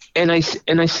 and I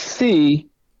see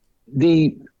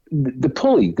the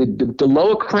pulley, the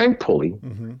lower crank pulley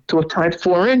to a Type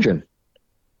 4 engine.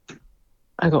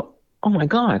 I go, oh, my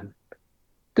God,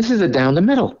 this is a down the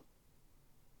middle.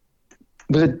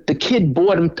 The kid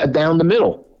bought him a down the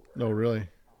middle. Oh, really?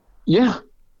 Yeah.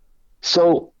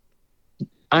 So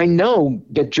I know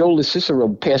that Joe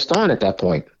LoCicero passed on at that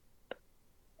point.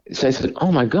 So I said,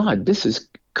 oh, my God, this is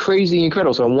crazy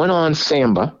incredible. So I went on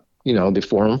Samba, the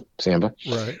forum, Samba.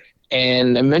 Right.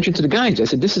 And I mentioned to the guys, I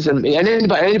said, this is and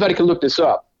anybody can look this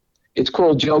up. It's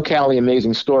called Joe Cali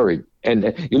Amazing Story.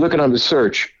 And you look it on the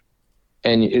search,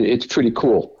 and it's pretty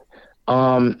cool.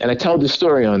 And I tell the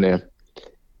story on there.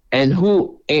 And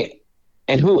who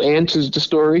answers the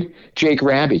story? Jake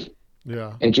Raby.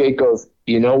 Yeah. And Jake goes,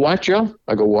 you know what, Joe?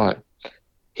 I go, what?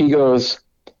 He goes,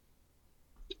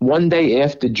 one day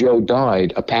after Joe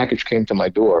died, a package came to my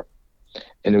door,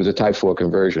 and it was a Type 4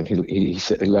 conversion. He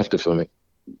said he left it for me.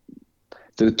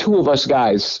 So the two of us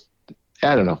guys,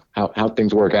 I don't know how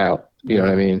things work out. You know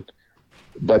what I mean?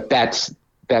 But that's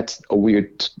a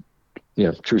weird,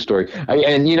 true story.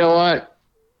 And you know what?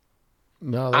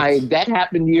 No, that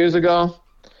happened years ago,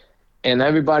 and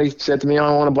everybody said to me, "I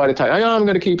don't want to buy the Type." I'm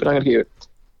going to keep it. I'm going to keep it.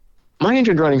 My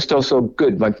engine's running still so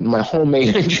good, my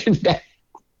homemade engine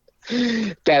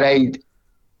that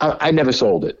I never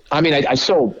sold it. I mean, I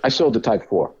sold the Type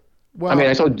 4. Well, I mean,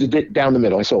 I sold it down the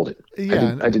middle. I sold it.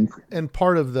 Yeah, I didn't. And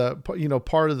part of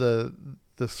the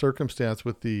circumstance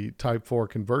with the Type 4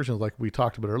 conversions, like we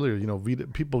talked about earlier,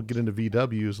 people get into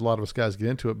VWs. A lot of us guys get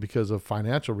into it because of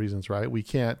financial reasons, right? We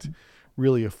can't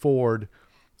really afford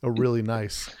a really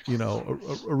nice, a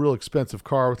real expensive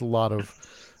car with a lot of,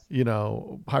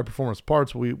 high performance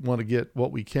parts. We want to get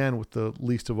what we can with the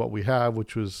least of what we have,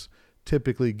 which was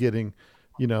typically getting,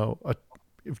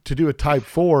 to do a Type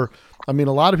 4. I mean,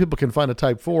 a lot of people can find a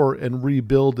Type 4 and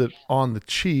rebuild it on the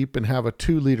cheap and have a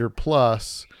 2-liter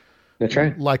plus. That's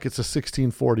right. Like it's a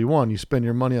 1641. You spend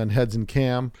your money on heads and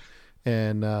cam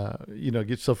and, get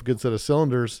yourself a good set of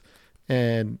cylinders,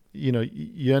 and,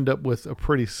 you end up with a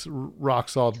pretty rock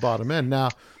solid bottom end. Now,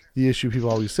 the issue people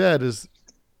always said is,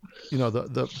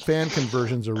 the fan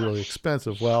conversions are really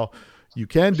expensive. Well, you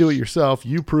can do it yourself.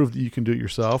 You proved that you can do it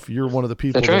yourself. You're one of the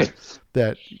people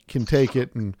that can take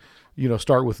it and,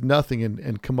 start with nothing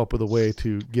and come up with a way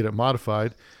to get it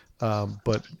modified.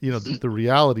 But the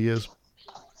reality is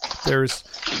there's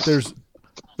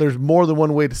more than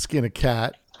one way to skin a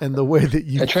cat. And the way that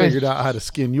you figured out how to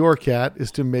skin your cat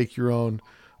is to make your own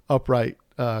upright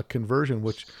conversion,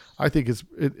 which I think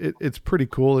it's pretty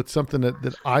cool. It's something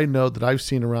that I know that I've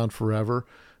seen around forever.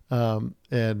 My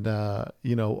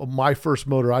first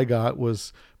motor I got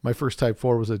was, my first Type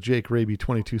 4 was a Jake Raby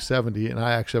 2270, and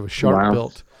I actually have a Sharp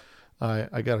built.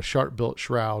 I got a Sharp built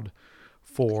shroud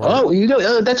for.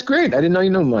 Oh, that's great. I didn't know you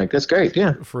know Mike. That's great.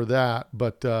 Yeah. For that,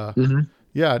 but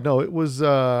yeah, no, it was.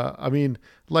 I mean,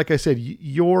 like I said,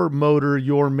 your motor,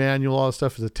 your manual, all that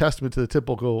stuff is a testament to the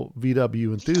typical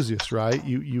VW enthusiast, right?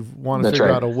 You want to figure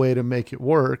out a way to make it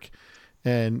work,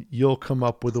 and you'll come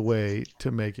up with a way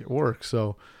to make it work.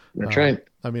 So. That's right.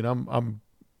 I mean,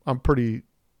 I'm pretty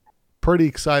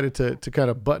excited to kind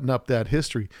of button up that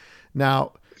history.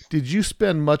 Now, did you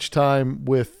spend much time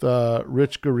with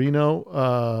Rich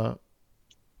Garino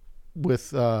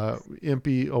with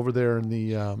Impy over there in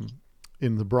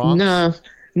the Bronx? No,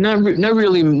 not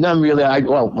really. The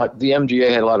MGA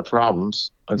had a lot of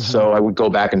problems, and so I would go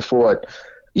back and forth.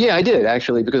 Yeah, I did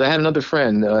actually, because I had another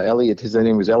friend, Elliot. His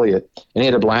name was Elliot, and he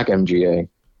had a black MGA.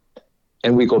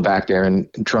 And we go back there and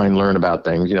try and learn about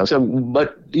things, So,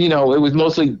 but it was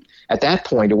mostly at that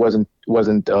point. It wasn't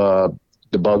the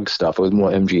bug stuff. It was more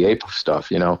MGA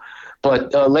stuff,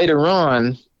 But later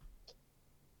on,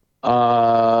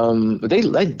 they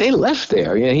left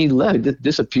there. He left,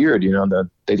 disappeared.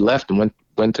 They left and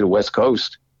went to the West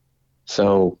Coast.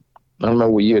 So I don't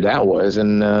remember what year that was,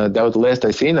 and that was the last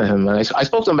I seen of him. And I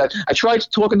spoke to him. I tried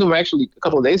talking to him actually a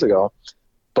couple of days ago,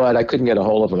 but I couldn't get a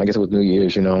hold of him. I guess it was New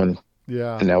Year's, and.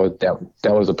 Yeah, and that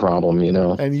was a problem,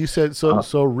 And you said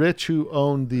so Rich, who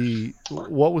owned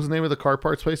what was the name of the car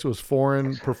parts place? It was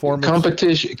Foreign Performance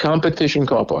Competition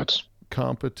Car Parts.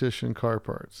 Competition Car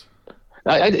Parts.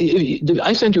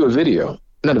 I sent you a video,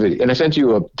 not a video, and I sent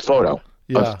you a photo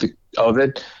of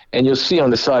it, and you'll see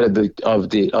on the side of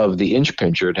the inch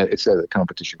pincher it says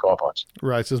Competition Car Parts.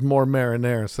 Right, it says more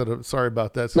marinara instead of. Sorry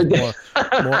about that. It says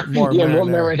more yeah, marinara. More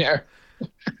marinara.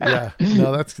 Yeah,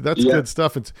 no, that's good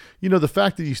stuff. It's the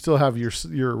fact that you still have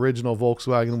your original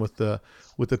Volkswagen with the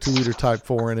 2-liter Type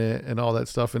 4 in it and all that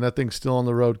stuff, and that thing's still on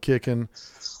the road kicking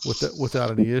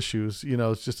without any issues.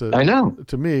 It's just I know.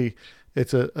 To me,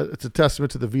 it's a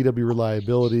testament to the VW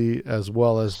reliability as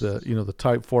well as the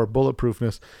Type 4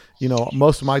 bulletproofness.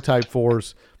 Most of my Type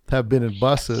 4s have been in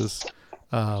buses.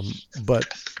 But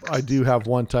I do have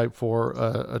one Type 4,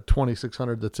 a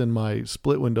 2600 that's in my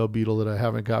split window Beetle that I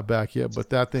haven't got back yet. But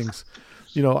that thing's,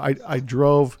 I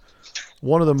drove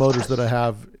one of the motors that I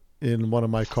have in one of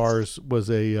my cars was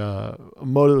a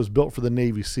motor that was built for the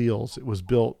Navy SEALs. It was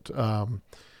built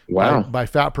by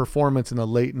Fat Performance in the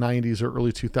late 90s or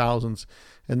early 2000s,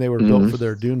 and they were built for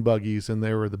their dune buggies, and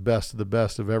they were the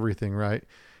best of everything, right?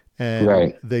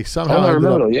 And they somehow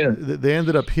they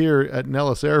ended up here at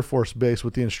Nellis Air Force Base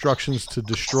with the instructions to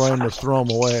destroy them or throw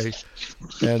them away.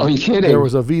 And are you kidding? There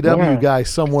was a VW guy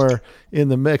somewhere in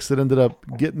the mix that ended up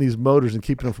getting these motors and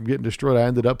keeping them from getting destroyed. I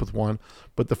ended up with one.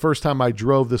 But the first time I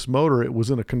drove this motor, it was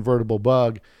in a convertible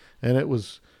bug, and it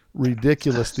was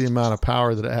ridiculous the amount of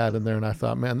power that it had in there. And I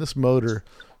thought, man, this motor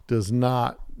does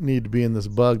not need to be in this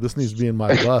bug. This needs to be in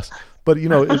my bus. But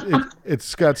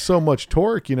it's got so much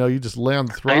torque. You just lay on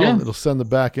the throttle, it'll send the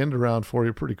back end around for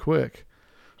you pretty quick.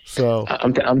 So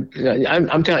I'm telling,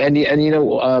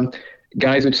 and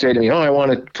guys would say to me, "Oh, I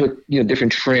want to put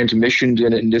different transmissions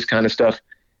in it and this kind of stuff,"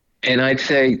 and I'd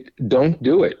say, "Don't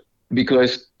do it,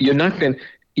 because you're not going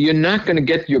to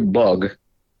get your bug,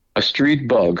 a street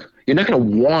bug. You're not going to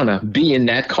want to be in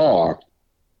that car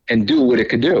and do what it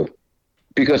could do."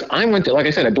 Because I went to, like I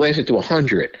said, I blasted to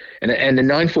 100, and the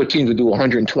 914s would do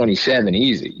 127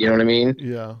 easy. You know what I mean?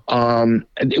 Yeah.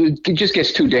 It just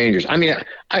gets too dangerous. I mean,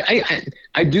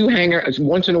 I do hang out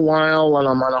once in a while when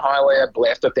I'm on a highway. I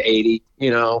blast up to 80.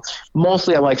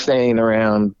 Mostly I like staying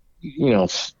around,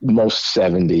 most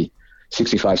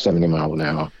 65, 70 miles an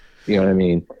hour. You know what I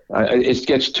mean? It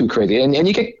gets too crazy, and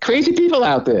you get crazy people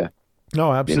out there.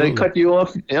 No, absolutely. They cut you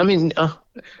off. I mean,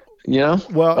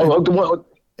 Well,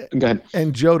 go ahead.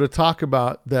 And Joe, to talk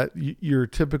about that, your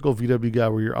typical VW guy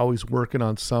where you're always working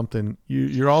on something,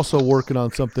 you're also working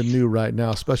on something new right now,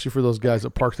 especially for those guys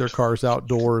that park their cars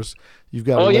outdoors. You've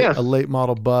got a late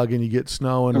model bug and you get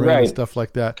snow and rain and stuff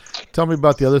like that. Tell me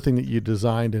about the other thing that you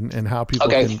designed and how people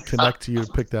can connect to you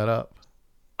to pick that up.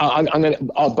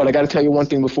 But I got to tell you one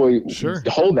thing before you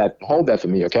hold that for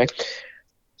me. Okay.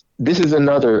 This is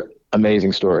another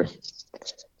amazing story.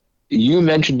 You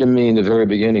mentioned to me in the very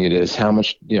beginning of this how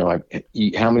much,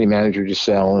 how many managers you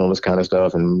sell and all this kind of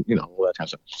stuff, and all that kind of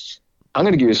stuff. I'm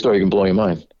going to give you a story that can blow your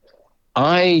mind.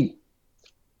 You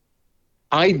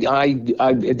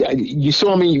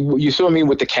saw me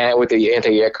with the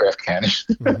anti-aircraft cannon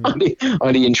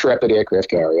on the Intrepid aircraft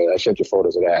carrier. I sent you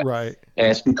photos of that. Right. And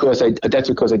it's because I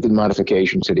did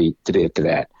modifications to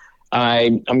that.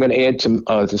 I'm going to add some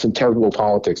terrible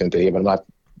politics into here, but I'm not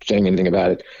saying anything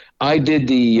about it. I did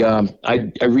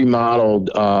I remodeled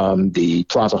the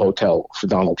Plaza Hotel for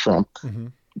Donald Trump. Mm-hmm.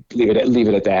 Leave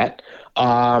it at that.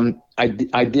 I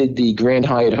did the Grand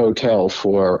Hyatt Hotel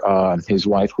for his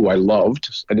wife, who I loved.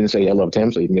 I didn't say I loved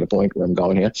him, so you can get a point where I'm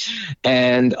going here.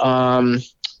 And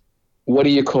what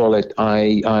do you call it?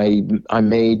 I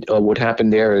made what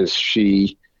happened there is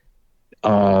we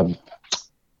put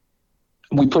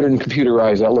in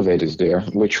computerized elevators there,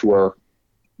 which were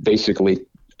basically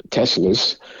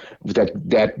Teslas. A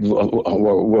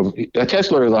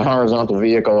Tesla is a horizontal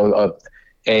vehicle.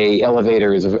 A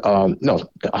elevator is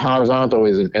horizontal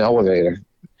is an elevator,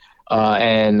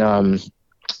 and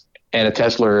a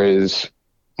Tesla is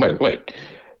wait.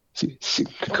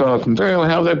 How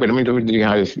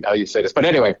you say this? But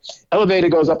anyway, elevator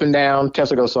goes up and down.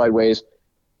 Tesla goes sideways.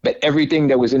 But everything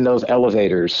that was in those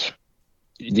elevators,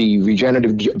 the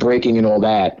regenerative braking and all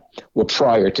that, were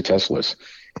prior to Teslas,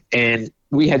 and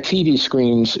we had TV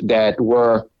screens that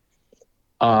were,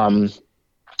 again,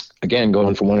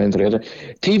 going from one end to the other.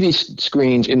 TV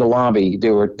screens in the lobby.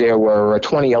 There were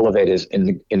 20 elevators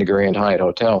in the Grand Hyatt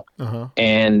Hotel,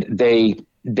 and they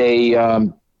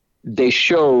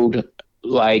showed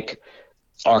like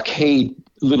arcade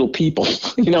little people.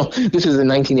 This is in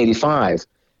 1985.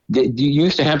 You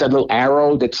used to have that little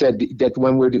arrow that said that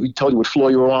when we told you what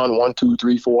floor you were on, 1, 2,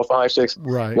 3, 4, 5, 6.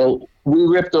 Right. Well, we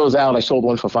ripped those out. I sold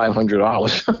one for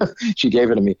 $500. She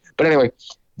gave it to me. But anyway,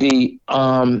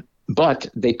 but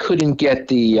they couldn't get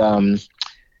the. I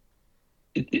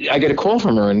get a call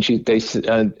from her, and she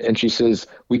says,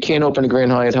 "We can't open the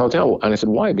Grand Hyatt Hotel." And I said,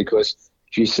 "Why?" Because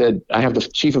she said, "I have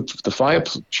the fire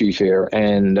chief here,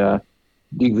 and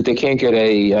they can't get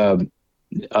a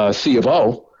C of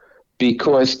O."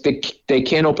 Because they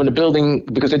can't open the building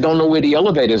because they don't know where the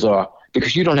elevators are,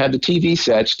 because you don't have the TV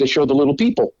sets that show the little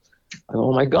people.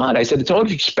 Oh my God! I said, it's all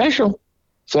special.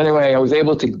 So anyway, I was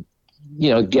able to,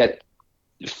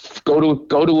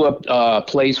 go to a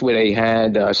place where they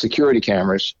had security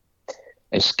cameras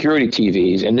and security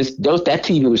TVs, and that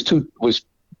TV was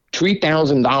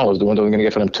 $3,000. The one that we're going to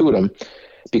get for them, two of them,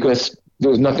 because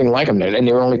there was nothing like them there, and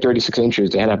they were only 36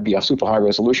 inches. They had to be a super high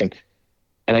resolution,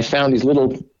 and I found these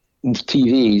little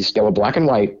TVs that were black and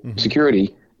white,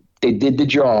 security. They did the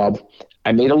job.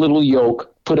 I made a little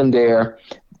yoke, put them there.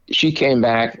 She came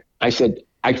back. I said,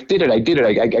 I did it. I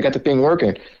got the thing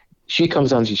working. She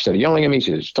comes on. She started yelling at me. She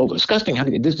said, it's totally disgusting.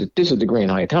 This is the Grand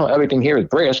Hyatt. Everything here is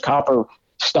brass, copper,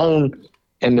 stone.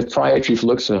 And the fire chief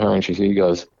looks at her and he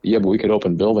goes, yeah, but we could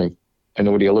open the building. I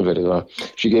know where the elevators are.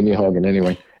 She gave me a hug, and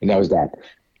anyway, and that was that.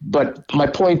 But my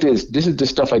point is, this is the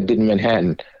stuff I did in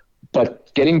Manhattan.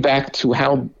 But getting back to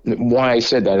why I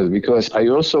said that is because I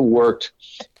also worked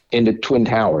in the Twin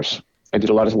Towers. I did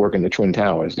a lot of work in the Twin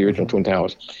Towers, the original Twin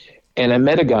Towers. And I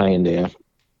met a guy in there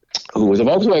who was a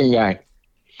Volkswagen guy.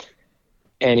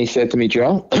 And he said to me,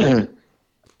 Joe,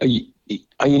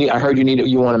 I heard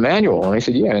you want a manual. And I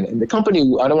said, yeah. And the company,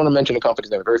 I don't want to mention the company,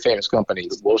 they're a very famous company,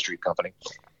 the Wall Street company.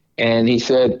 And he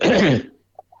said,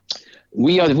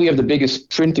 we have the biggest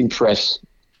printing press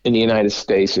in the United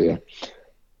States here.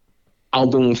 I'll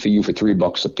do them for you for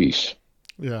 $3 a piece.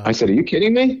 Yeah. I said, are you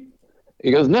kidding me?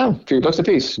 He goes, no, $3 a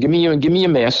piece. Give me your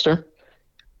master.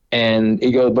 And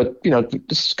he goes, but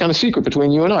this is kind of secret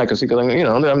between you and I, because he goes, I'm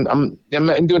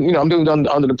doing, I'm doing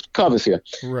under the covers here.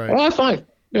 Right. Oh, fine.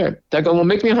 Yeah. That goes, well,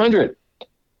 make me 100.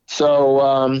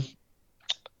 So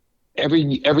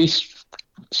every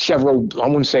several, I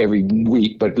wouldn't say every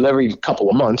week, but every couple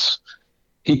of months,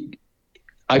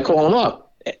 I call him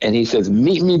up, and he says,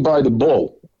 meet me by the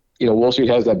Bull. Wall Street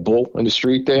has that Bull on the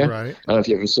street there. Right. I don't know if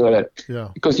you ever saw that. Yeah.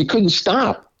 Because he couldn't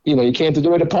stop. You can't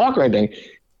do it at the park or anything.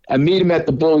 I meet him at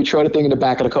the Bull. He throw the thing in the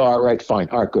back of the car. Right, fine.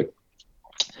 All right, good.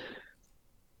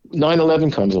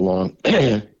 9/11 comes along.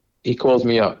 He calls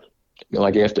me up.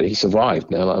 Like after he survived.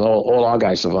 Now, all our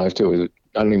guys survived too.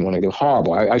 I don't even want to do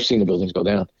horrible. I've seen the buildings go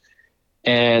down.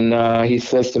 And he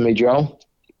says to me, Joe,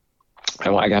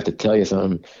 I got to tell you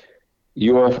something.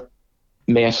 Your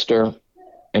master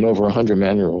and over 100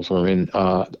 manuals were in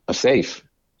a safe,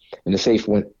 and the safe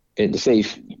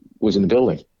was in the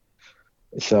building.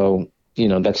 So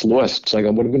that's lost. So I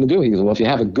go, what are we going to do? He goes, well, if you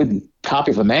have a good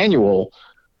copy of a manual,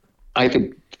 I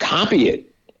could copy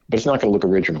it, but it's not going to look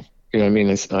original. You know what I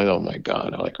mean? Oh my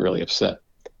God, I'm really upset.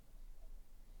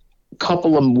 A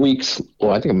couple of weeks,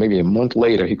 or I think maybe a month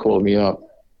later, he called me up.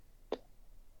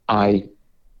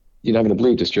 You're not going to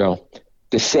believe this, Joe.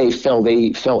 The safe fell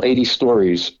 80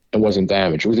 stories and wasn't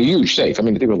damaged. It was a huge safe. I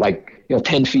mean, they were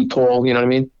 10 feet tall. You know what I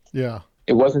mean? Yeah.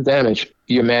 It wasn't damaged.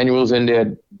 Your manual's in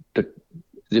there.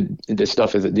 The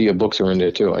stuff your books are in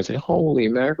there too. I said, holy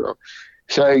mackerel.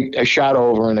 So I shot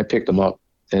over and I picked them up,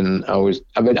 and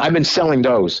I've been selling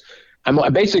those. I'm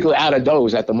basically out of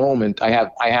those at the moment. I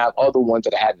have other ones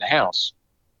that I had in the house,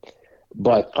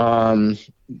 but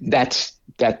that's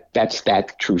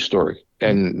that true story.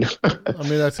 And I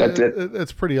mean,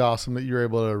 that's pretty awesome that you're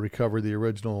able to recover the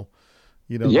original,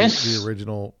 yes. the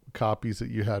original copies that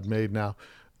you had made. Now,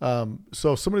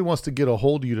 so if somebody wants to get a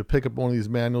hold of you to pick up one of these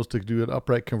manuals to do an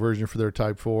upright conversion for their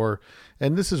Type 4,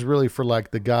 and this is really for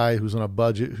the guy who's on a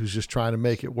budget, who's just trying to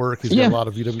make it work. He's got a lot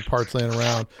of VW parts laying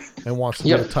around and wants to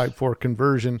do a Type 4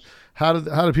 conversion. How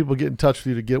do people get in touch with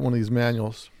you to get one of these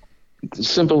manuals?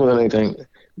 Simple as anything.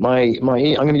 I'm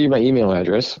going to give you my email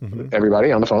address. Mm-hmm.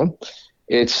 Everybody on the phone.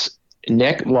 It's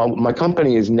my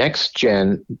company is Next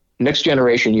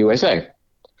Generation USA.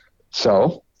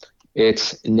 So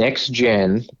it's Next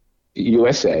Gen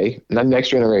USA, not Next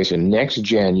Generation, Next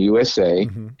Gen USA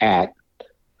at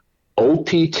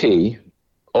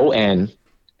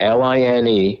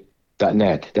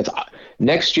OPTONLINE.net. That's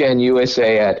Next Gen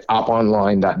USA at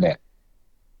oponline.net.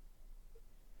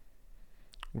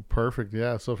 Perfect.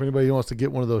 Yeah. So if anybody wants to get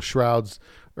one of those shrouds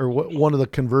or one of the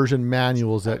conversion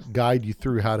manuals that guide you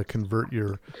through how to convert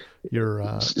your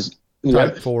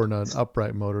Type 4 in an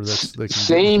upright motor, they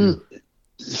can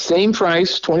same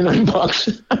price,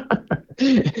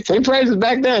 $29. Same price as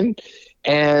back then.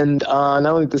 And not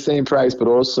only the same price, but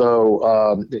also,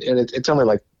 and it's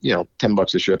only $10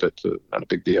 to ship it. So not a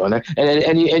big deal.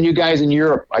 And you guys in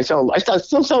Europe, I still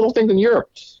sell those things in Europe.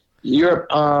 Europe,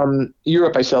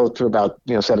 I sell it for about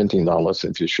 $17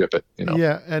 if you ship it.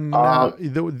 Yeah, and now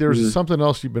there's something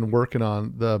else you've been working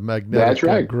on, the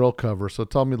magnetic grill cover. So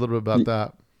tell me a little bit about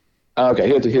that. Okay,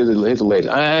 here's the latest.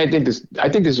 I think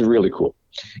this is really cool,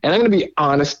 and I'm going to be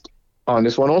honest on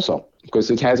this one also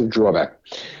because it has a drawback.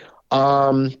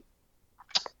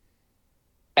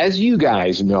 As you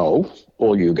guys know,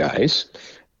 all you guys,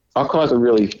 our cars are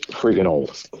really freaking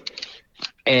old,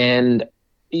 and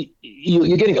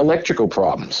you're getting electrical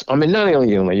problems. I mean, not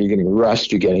only you're getting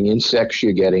rust, you're getting insects,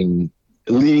 you're getting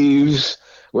leaves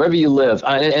wherever you live.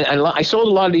 And I sold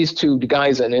a lot of these to the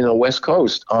guys in the West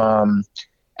Coast.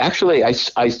 Actually, I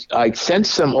sent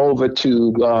some over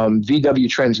to VW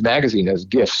Trends magazine as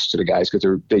gifts to the guys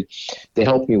because they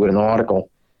helped me with an article.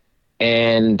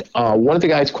 And one of the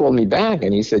guys called me back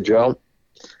and he said, Joe,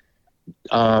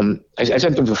 I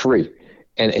sent them for free.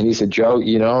 And he said, Joe,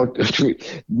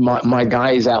 my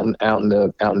guys out in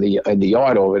the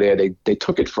yard over there, they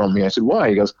took it from me. I said, why?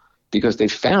 He goes, because they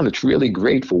found it's really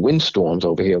great for windstorms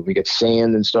over here. We get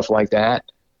sand and stuff like that,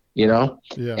 Yeah.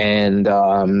 And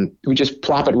we just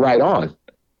plop it right on.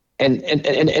 And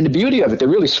the beauty of it, they're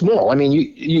really small. I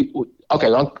mean,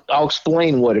 okay, I'll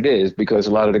explain what it is because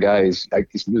a lot of the guys,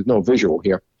 there's no visual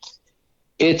here.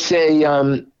 It's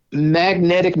a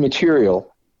magnetic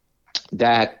material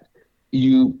that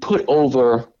you put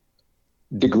over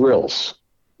the grills.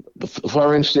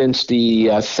 For instance, the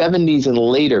 70s and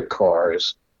later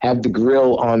cars have the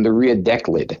grill on the rear deck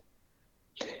lid.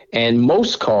 And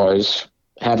most cars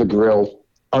have a grill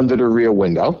under the rear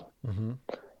window. Mm-hmm.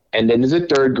 And then there's a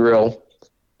third grill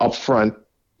up front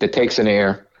that takes an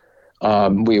air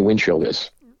where your windshield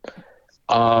is.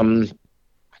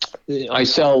 I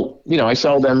sell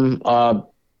them.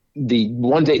 The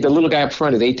little guy up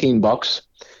front is $18.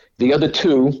 The other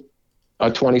two are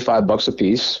 $25 a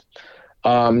piece.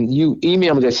 You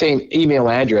email me the same email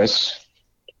address,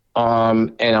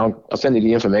 and I'll send you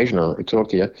the information or talk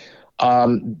to you.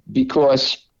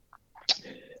 Because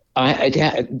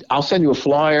I'll send you a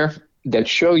flyer that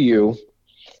show you.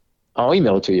 I'll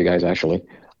email it to you guys actually.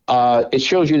 It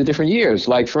shows you the different years.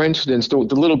 Like for instance, the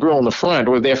little grill in the front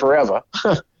was there forever.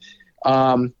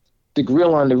 The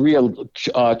grill on the rear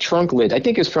trunk lid, I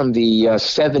think, is from the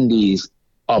 70s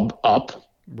up,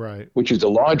 right? Which is the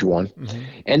large one,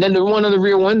 and then the one on the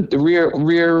rear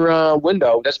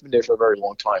window, that's been there for a very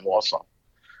long time, also,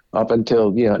 up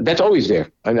until that's always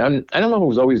there. I don't know if it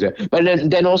was always there, but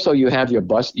then also you have your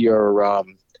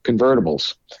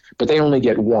convertibles, but they only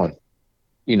get one,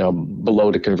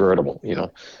 below the convertible,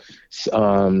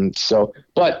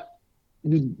 but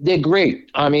they're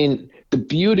great. I mean, the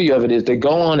beauty of it is they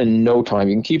go on in no time.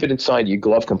 You can keep it inside your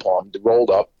glove compartment, rolled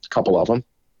up, a couple of them,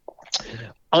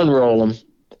 unroll them,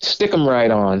 stick them right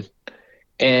on.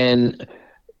 And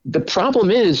the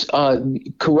problem is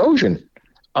corrosion.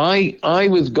 I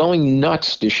was going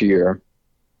nuts this year.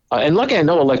 And lucky I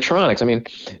know electronics. I mean,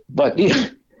 but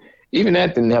even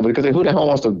that didn't help, because who the hell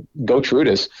wants to go through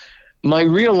this? My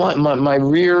rear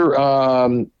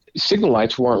signal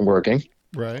lights weren't working.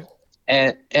 Right.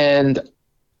 And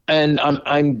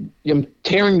I'm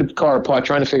tearing the car apart,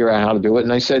 trying to figure out how to do it.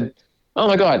 And I said, "Oh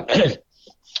my God,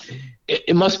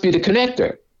 it must be the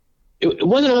connector." It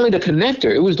wasn't only the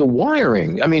connector; it was the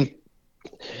wiring. I mean,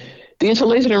 the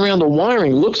insulation around the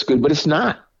wiring looks good, but it's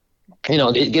not.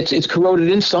 It's corroded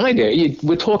inside there.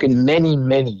 We're talking many,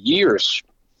 many years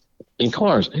in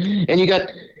cars.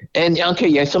 And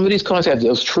some of these cars have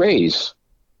those trays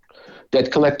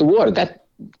that collect the water.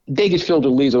 They get filled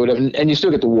with leaves or whatever, and you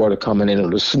still get the water coming in, or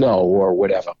the snow or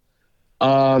whatever.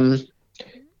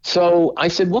 So I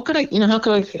said, what could I, how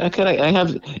could I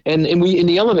have, and we, in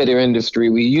the elevator industry,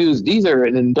 these are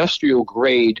an industrial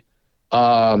grade,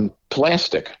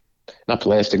 magnetic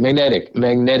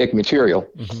material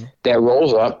that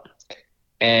rolls up,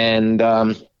 and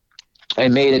I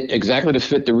made it exactly to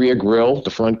fit the rear grill,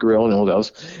 the front grill, and all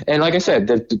those. And like I said,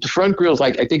 the front grill is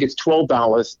I think it's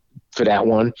 $12 for that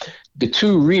one. The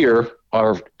two rear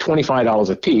are $25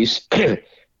 a piece.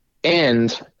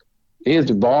 And here's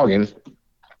the bargain.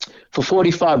 For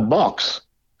 $45,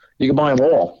 you can buy them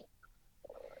all.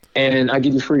 And I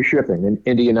give you free shipping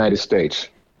in the United States.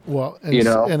 Well,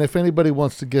 and if anybody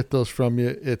wants to get those from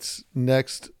you, it's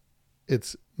next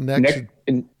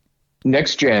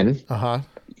Gen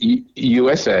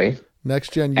USA.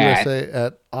 Next Gen USA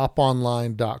at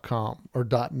oponline.com or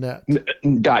 .net.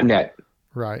 .net.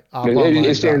 Right.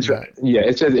 It stands for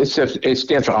it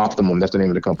stands for Optimum. That's the name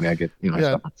of the company. I get.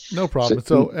 No problem.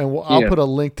 I'll put a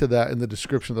link to that in the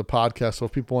description of the podcast. So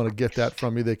if people want to get that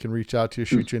from you, they can reach out to you,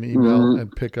 shoot you an email,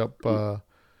 and pick up.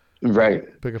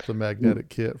 Pick up the magnetic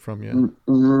kit from you.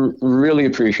 Really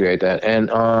appreciate that.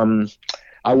 And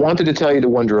I wanted to tell you the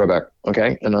one drawback.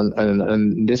 Okay,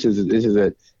 and this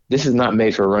is not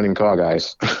made for a running car,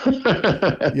 guys.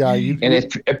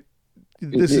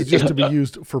 This is just to be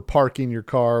used for parking your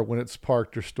car when it's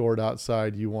parked or stored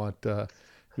outside. You want to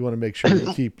make sure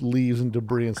you keep leaves and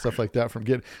debris and stuff like that from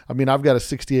getting. I mean, I've got a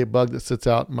 '68 Bug that sits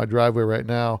out in my driveway right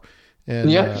now, and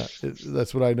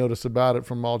that's what I notice about it,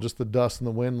 from all just the dust and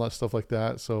the wind and stuff like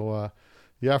that. So,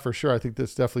 for sure, I think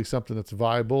that's definitely something that's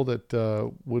viable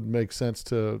that would make sense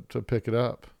to pick it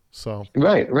up. So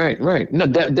right. No,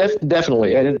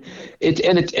 definitely, and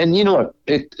you know what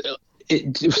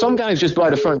some guys just buy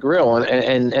the front grill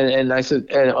and I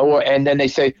said, and then they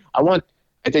say,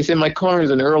 my car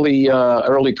is an early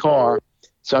car,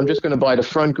 so I'm just going to buy the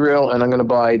front grill and I'm going to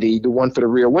buy the one for the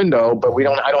rear window, but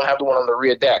I don't have the one on the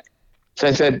rear deck. So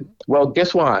I said, well,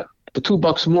 guess what? For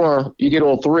 $2 more, you get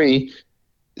all three.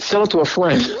 Sell it to a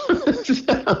friend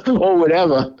or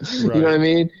whatever. Right. You know what I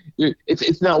mean?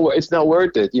 It's not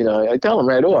worth it. I tell them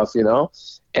right off.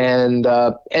 And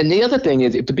the other thing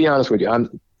is, to be honest with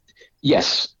you,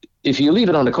 yes, if you leave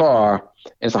it on the car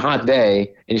and it's a hot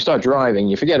day and you start driving,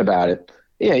 you forget about it.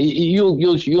 Yeah,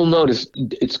 you'll notice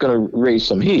it's going to raise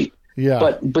some heat. Yeah.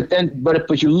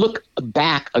 But you look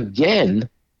back again.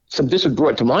 So this was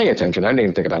brought to my attention. I didn't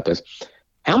even think about this.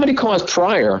 How many cars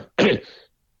prior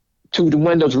to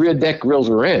when those rear deck grills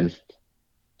were in?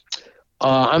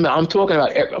 I'm talking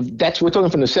about we're talking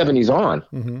from the 70s on.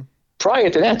 Mm-hmm. Prior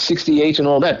to that, 68s and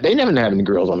all that, they never had any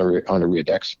grills on the rear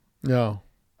decks. No.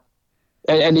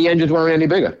 And the engines weren't any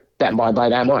bigger by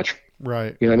that much.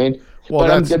 Right. You know what I mean? Well,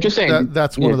 But I'm just saying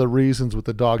that's one of the reasons with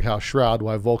the doghouse shroud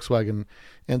why Volkswagen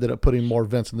ended up putting more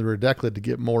vents in the rear deck lid to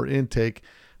get more intake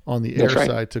on the air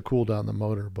side to cool down the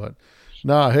motor. But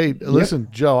no, hey, listen,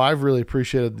 Joe, I've really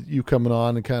appreciated you coming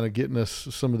on and kind of getting us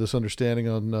some of this understanding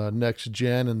on next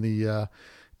gen and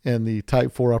the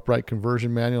Type 4 upright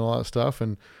conversion manual, all that stuff.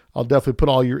 And I'll definitely put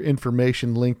all your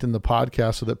information linked in the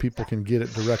podcast so that people can get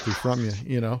it directly from you,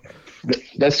 you know?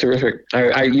 That's terrific.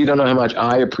 You don't know how much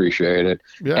I appreciate it.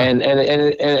 Yeah. And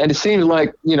it seems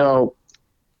like, you know,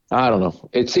 I don't know.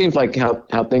 It seems like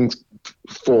how things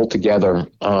fall together.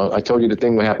 I told you the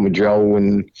thing that happened with Joe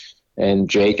and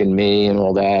Jake and me and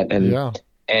all that. And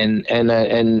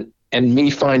me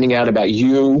finding out about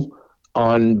you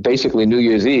on basically New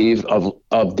Year's Eve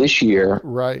of this year.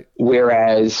 Right.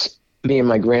 Whereas me and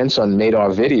my grandson made our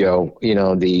video, you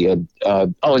know, and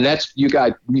that's, you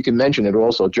can mention it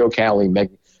also, Joe Cali,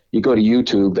 you go to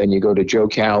YouTube and you go to Joe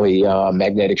Cali,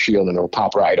 magnetic shield, and it'll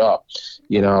pop right up,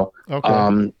 you know.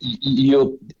 Okay.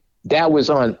 That was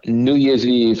on New Year's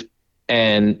Eve,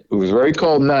 and it was a very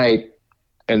cold night,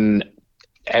 and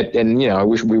you know,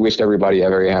 we wished everybody a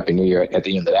very happy New Year at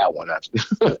the end of that one,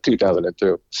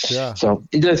 2002. Yeah. So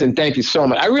listen, thank you so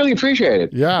much. I really appreciate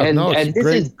it. Yeah. And this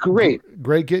great, is great.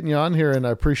 Great getting you on here, and I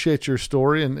appreciate your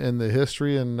story and the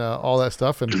history and all that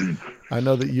stuff. And I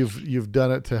know that you've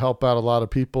done it to help out a lot of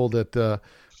people that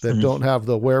don't have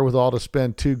the wherewithal to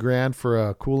spend $2,000 for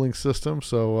a cooling system.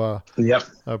 So Yep.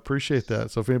 I appreciate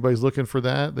that. So if anybody's looking for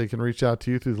that, they can reach out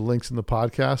to you through the links in the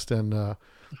podcast. And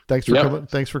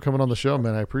thanks for coming on the show,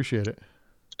 man. I appreciate it.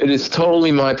 It is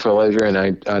totally my pleasure, and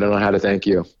I don't know how to thank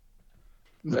you.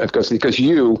 Because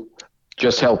you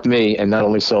just helped me, and not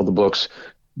only sell the books,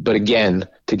 but again,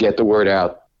 to get the word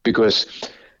out. Because,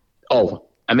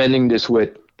 I'm ending this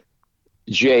with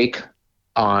Jake,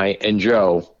 I, and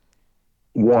Joe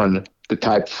won the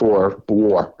Type 4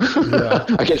 war. Yeah.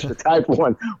 Against the Type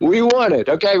 1. We won it.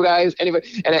 Okay, guys? Anyway,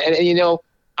 and you know,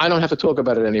 I don't have to talk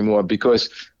about it anymore, because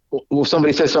well,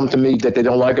 somebody says something to me that they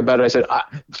don't like about it. I said,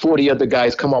 40 other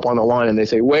guys come up on the line and they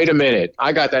say, wait a minute,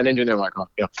 I got that engine in my car.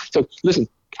 You know? So listen,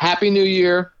 Happy New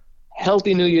Year,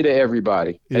 healthy New Year to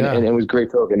everybody. Yeah. And it was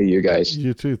great talking to you guys.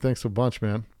 You too. Thanks a bunch,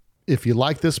 man. If you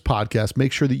like this podcast,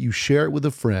 make sure that you share it with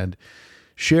a friend,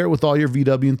 share it with all your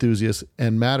VW enthusiasts.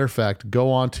 And matter of fact,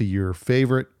 go on to your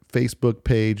favorite Facebook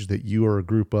page that you are a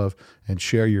group of and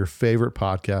share your favorite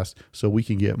podcast so we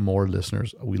can get more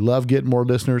listeners. We love getting more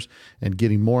listeners and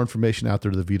getting more information out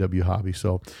there to the VW hobby.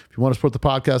 So if you want to support the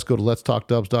podcast, go to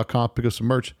letstalkdubs.com, pick up some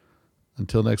merch.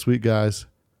 Until next week, guys,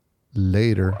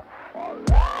 later.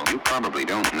 You probably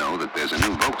don't know that there's a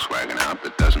new Volkswagen out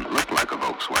that doesn't look like a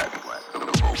Volkswagen.